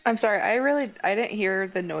 I'm sorry, I didn't hear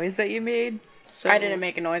the noise that you made. So I didn't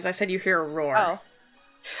make a noise. I said you hear a roar.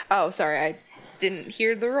 Oh, sorry, I didn't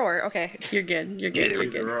hear the roar. Okay. You're good. You're good. You're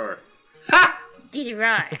good. Roar. Did it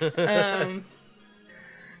right.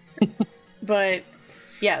 But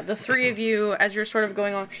yeah, the three of you, as you're sort of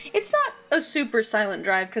going on, it's not a super silent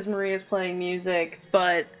drive because Maria's playing music,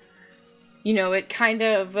 but you know, it kind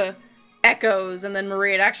of echoes, and then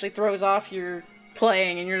Maria, it actually throws off your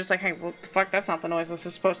playing, and you're just like, hey, what the fuck, that's not the noise this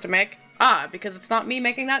is supposed to make. Because it's not me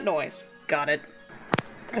making that noise. Got it.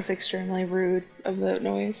 That's extremely rude of the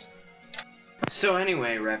noise. So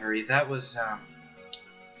anyway, Reverie, that was,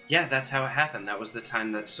 yeah, that's how it happened. That was the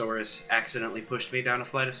time that Saurus accidentally pushed me down a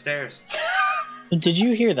flight of stairs. Did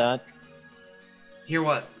you hear that? Hear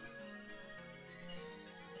what?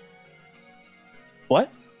 What?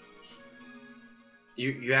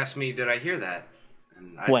 You asked me, did I hear that?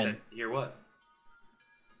 And I When? said, hear what?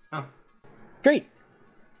 Oh. Great.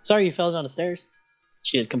 Sorry you fell down the stairs.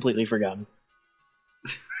 She has completely forgotten.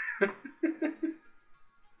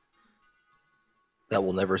 That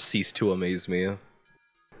will never cease to amaze me. You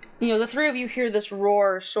know, the three of you hear this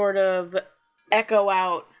roar sort of echo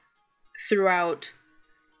out throughout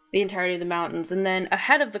the entirety of the mountains, and then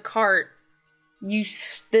ahead of the cart,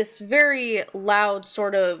 this very loud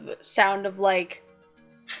sort of sound of like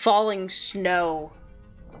falling snow.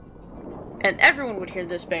 And everyone would hear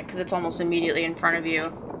this bit because it's almost immediately in front of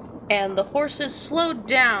you. And the horses slow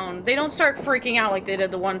down. They don't start freaking out like they did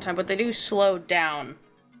the one time, but they do slow down,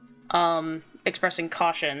 expressing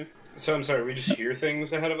caution. So I'm sorry, we just hear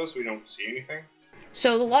things ahead of us? We don't see anything?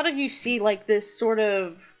 So a lot of you see like this sort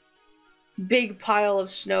of big pile of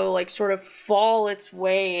snow like sort of fall its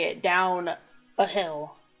way down a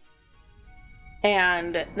hill.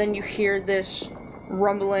 And then you hear this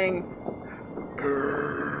rumbling.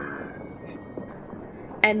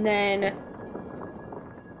 And then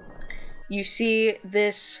you see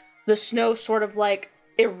the snow sort of like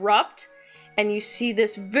erupt, and you see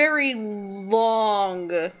this very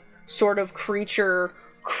long sort of creature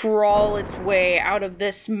crawl its way out of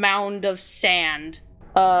this mound of sand.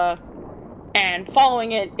 And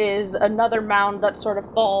following it is another mound that sort of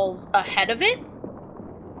falls ahead of it,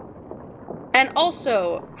 and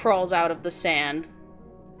also crawls out of the sand.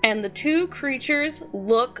 And the two creatures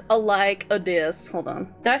look alike a dis. Hold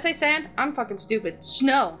on. Did I say sand? I'm fucking stupid.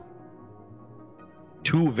 Snow.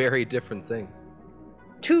 Two very different things.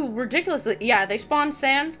 Two ridiculously... Yeah, they spawn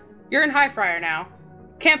sand. You're in Highfriar now.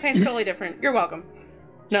 Campaign's totally different. You're welcome.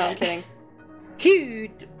 No, I'm kidding.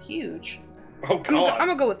 Huge. Oh god. I'm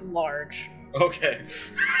gonna go with large. Okay.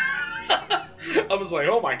 I was like,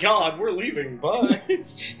 oh my god, we're leaving, bye.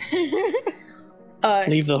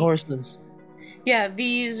 Leave the horses. Yeah,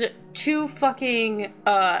 these two fucking,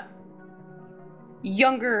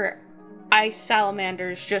 younger ice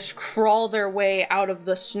salamanders just crawl their way out of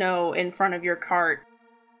the snow in front of your cart.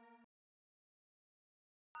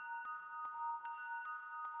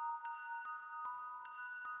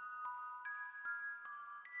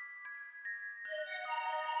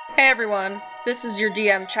 Hey everyone, this is your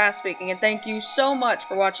DM Chas speaking, and thank you so much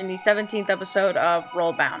for watching the 17th episode of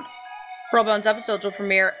RollBound. RollBound's episodes will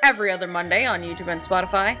premiere every other Monday on YouTube and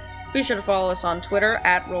Spotify. Be sure to follow us on Twitter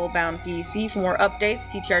at RollBoundPC for more updates,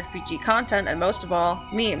 TTRPG content, and most of all,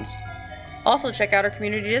 memes. Also check out our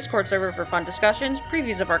community Discord server for fun discussions,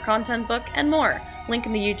 previews of our content book, and more. Link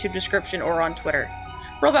in the YouTube description or on Twitter.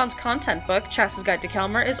 RollBound's content book, Chas's Guide to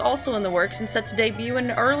Kalmar, is also in the works and set to debut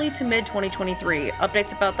in early to mid 2023.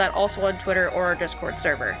 Updates about that also on Twitter or our Discord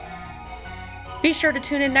server. Be sure to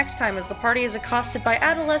tune in next time as the party is accosted by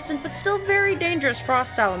adolescent but still very dangerous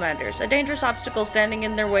frost salamanders, a dangerous obstacle standing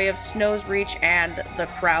in their way of Snow's Reach and the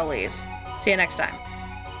Crowleys. See you next time.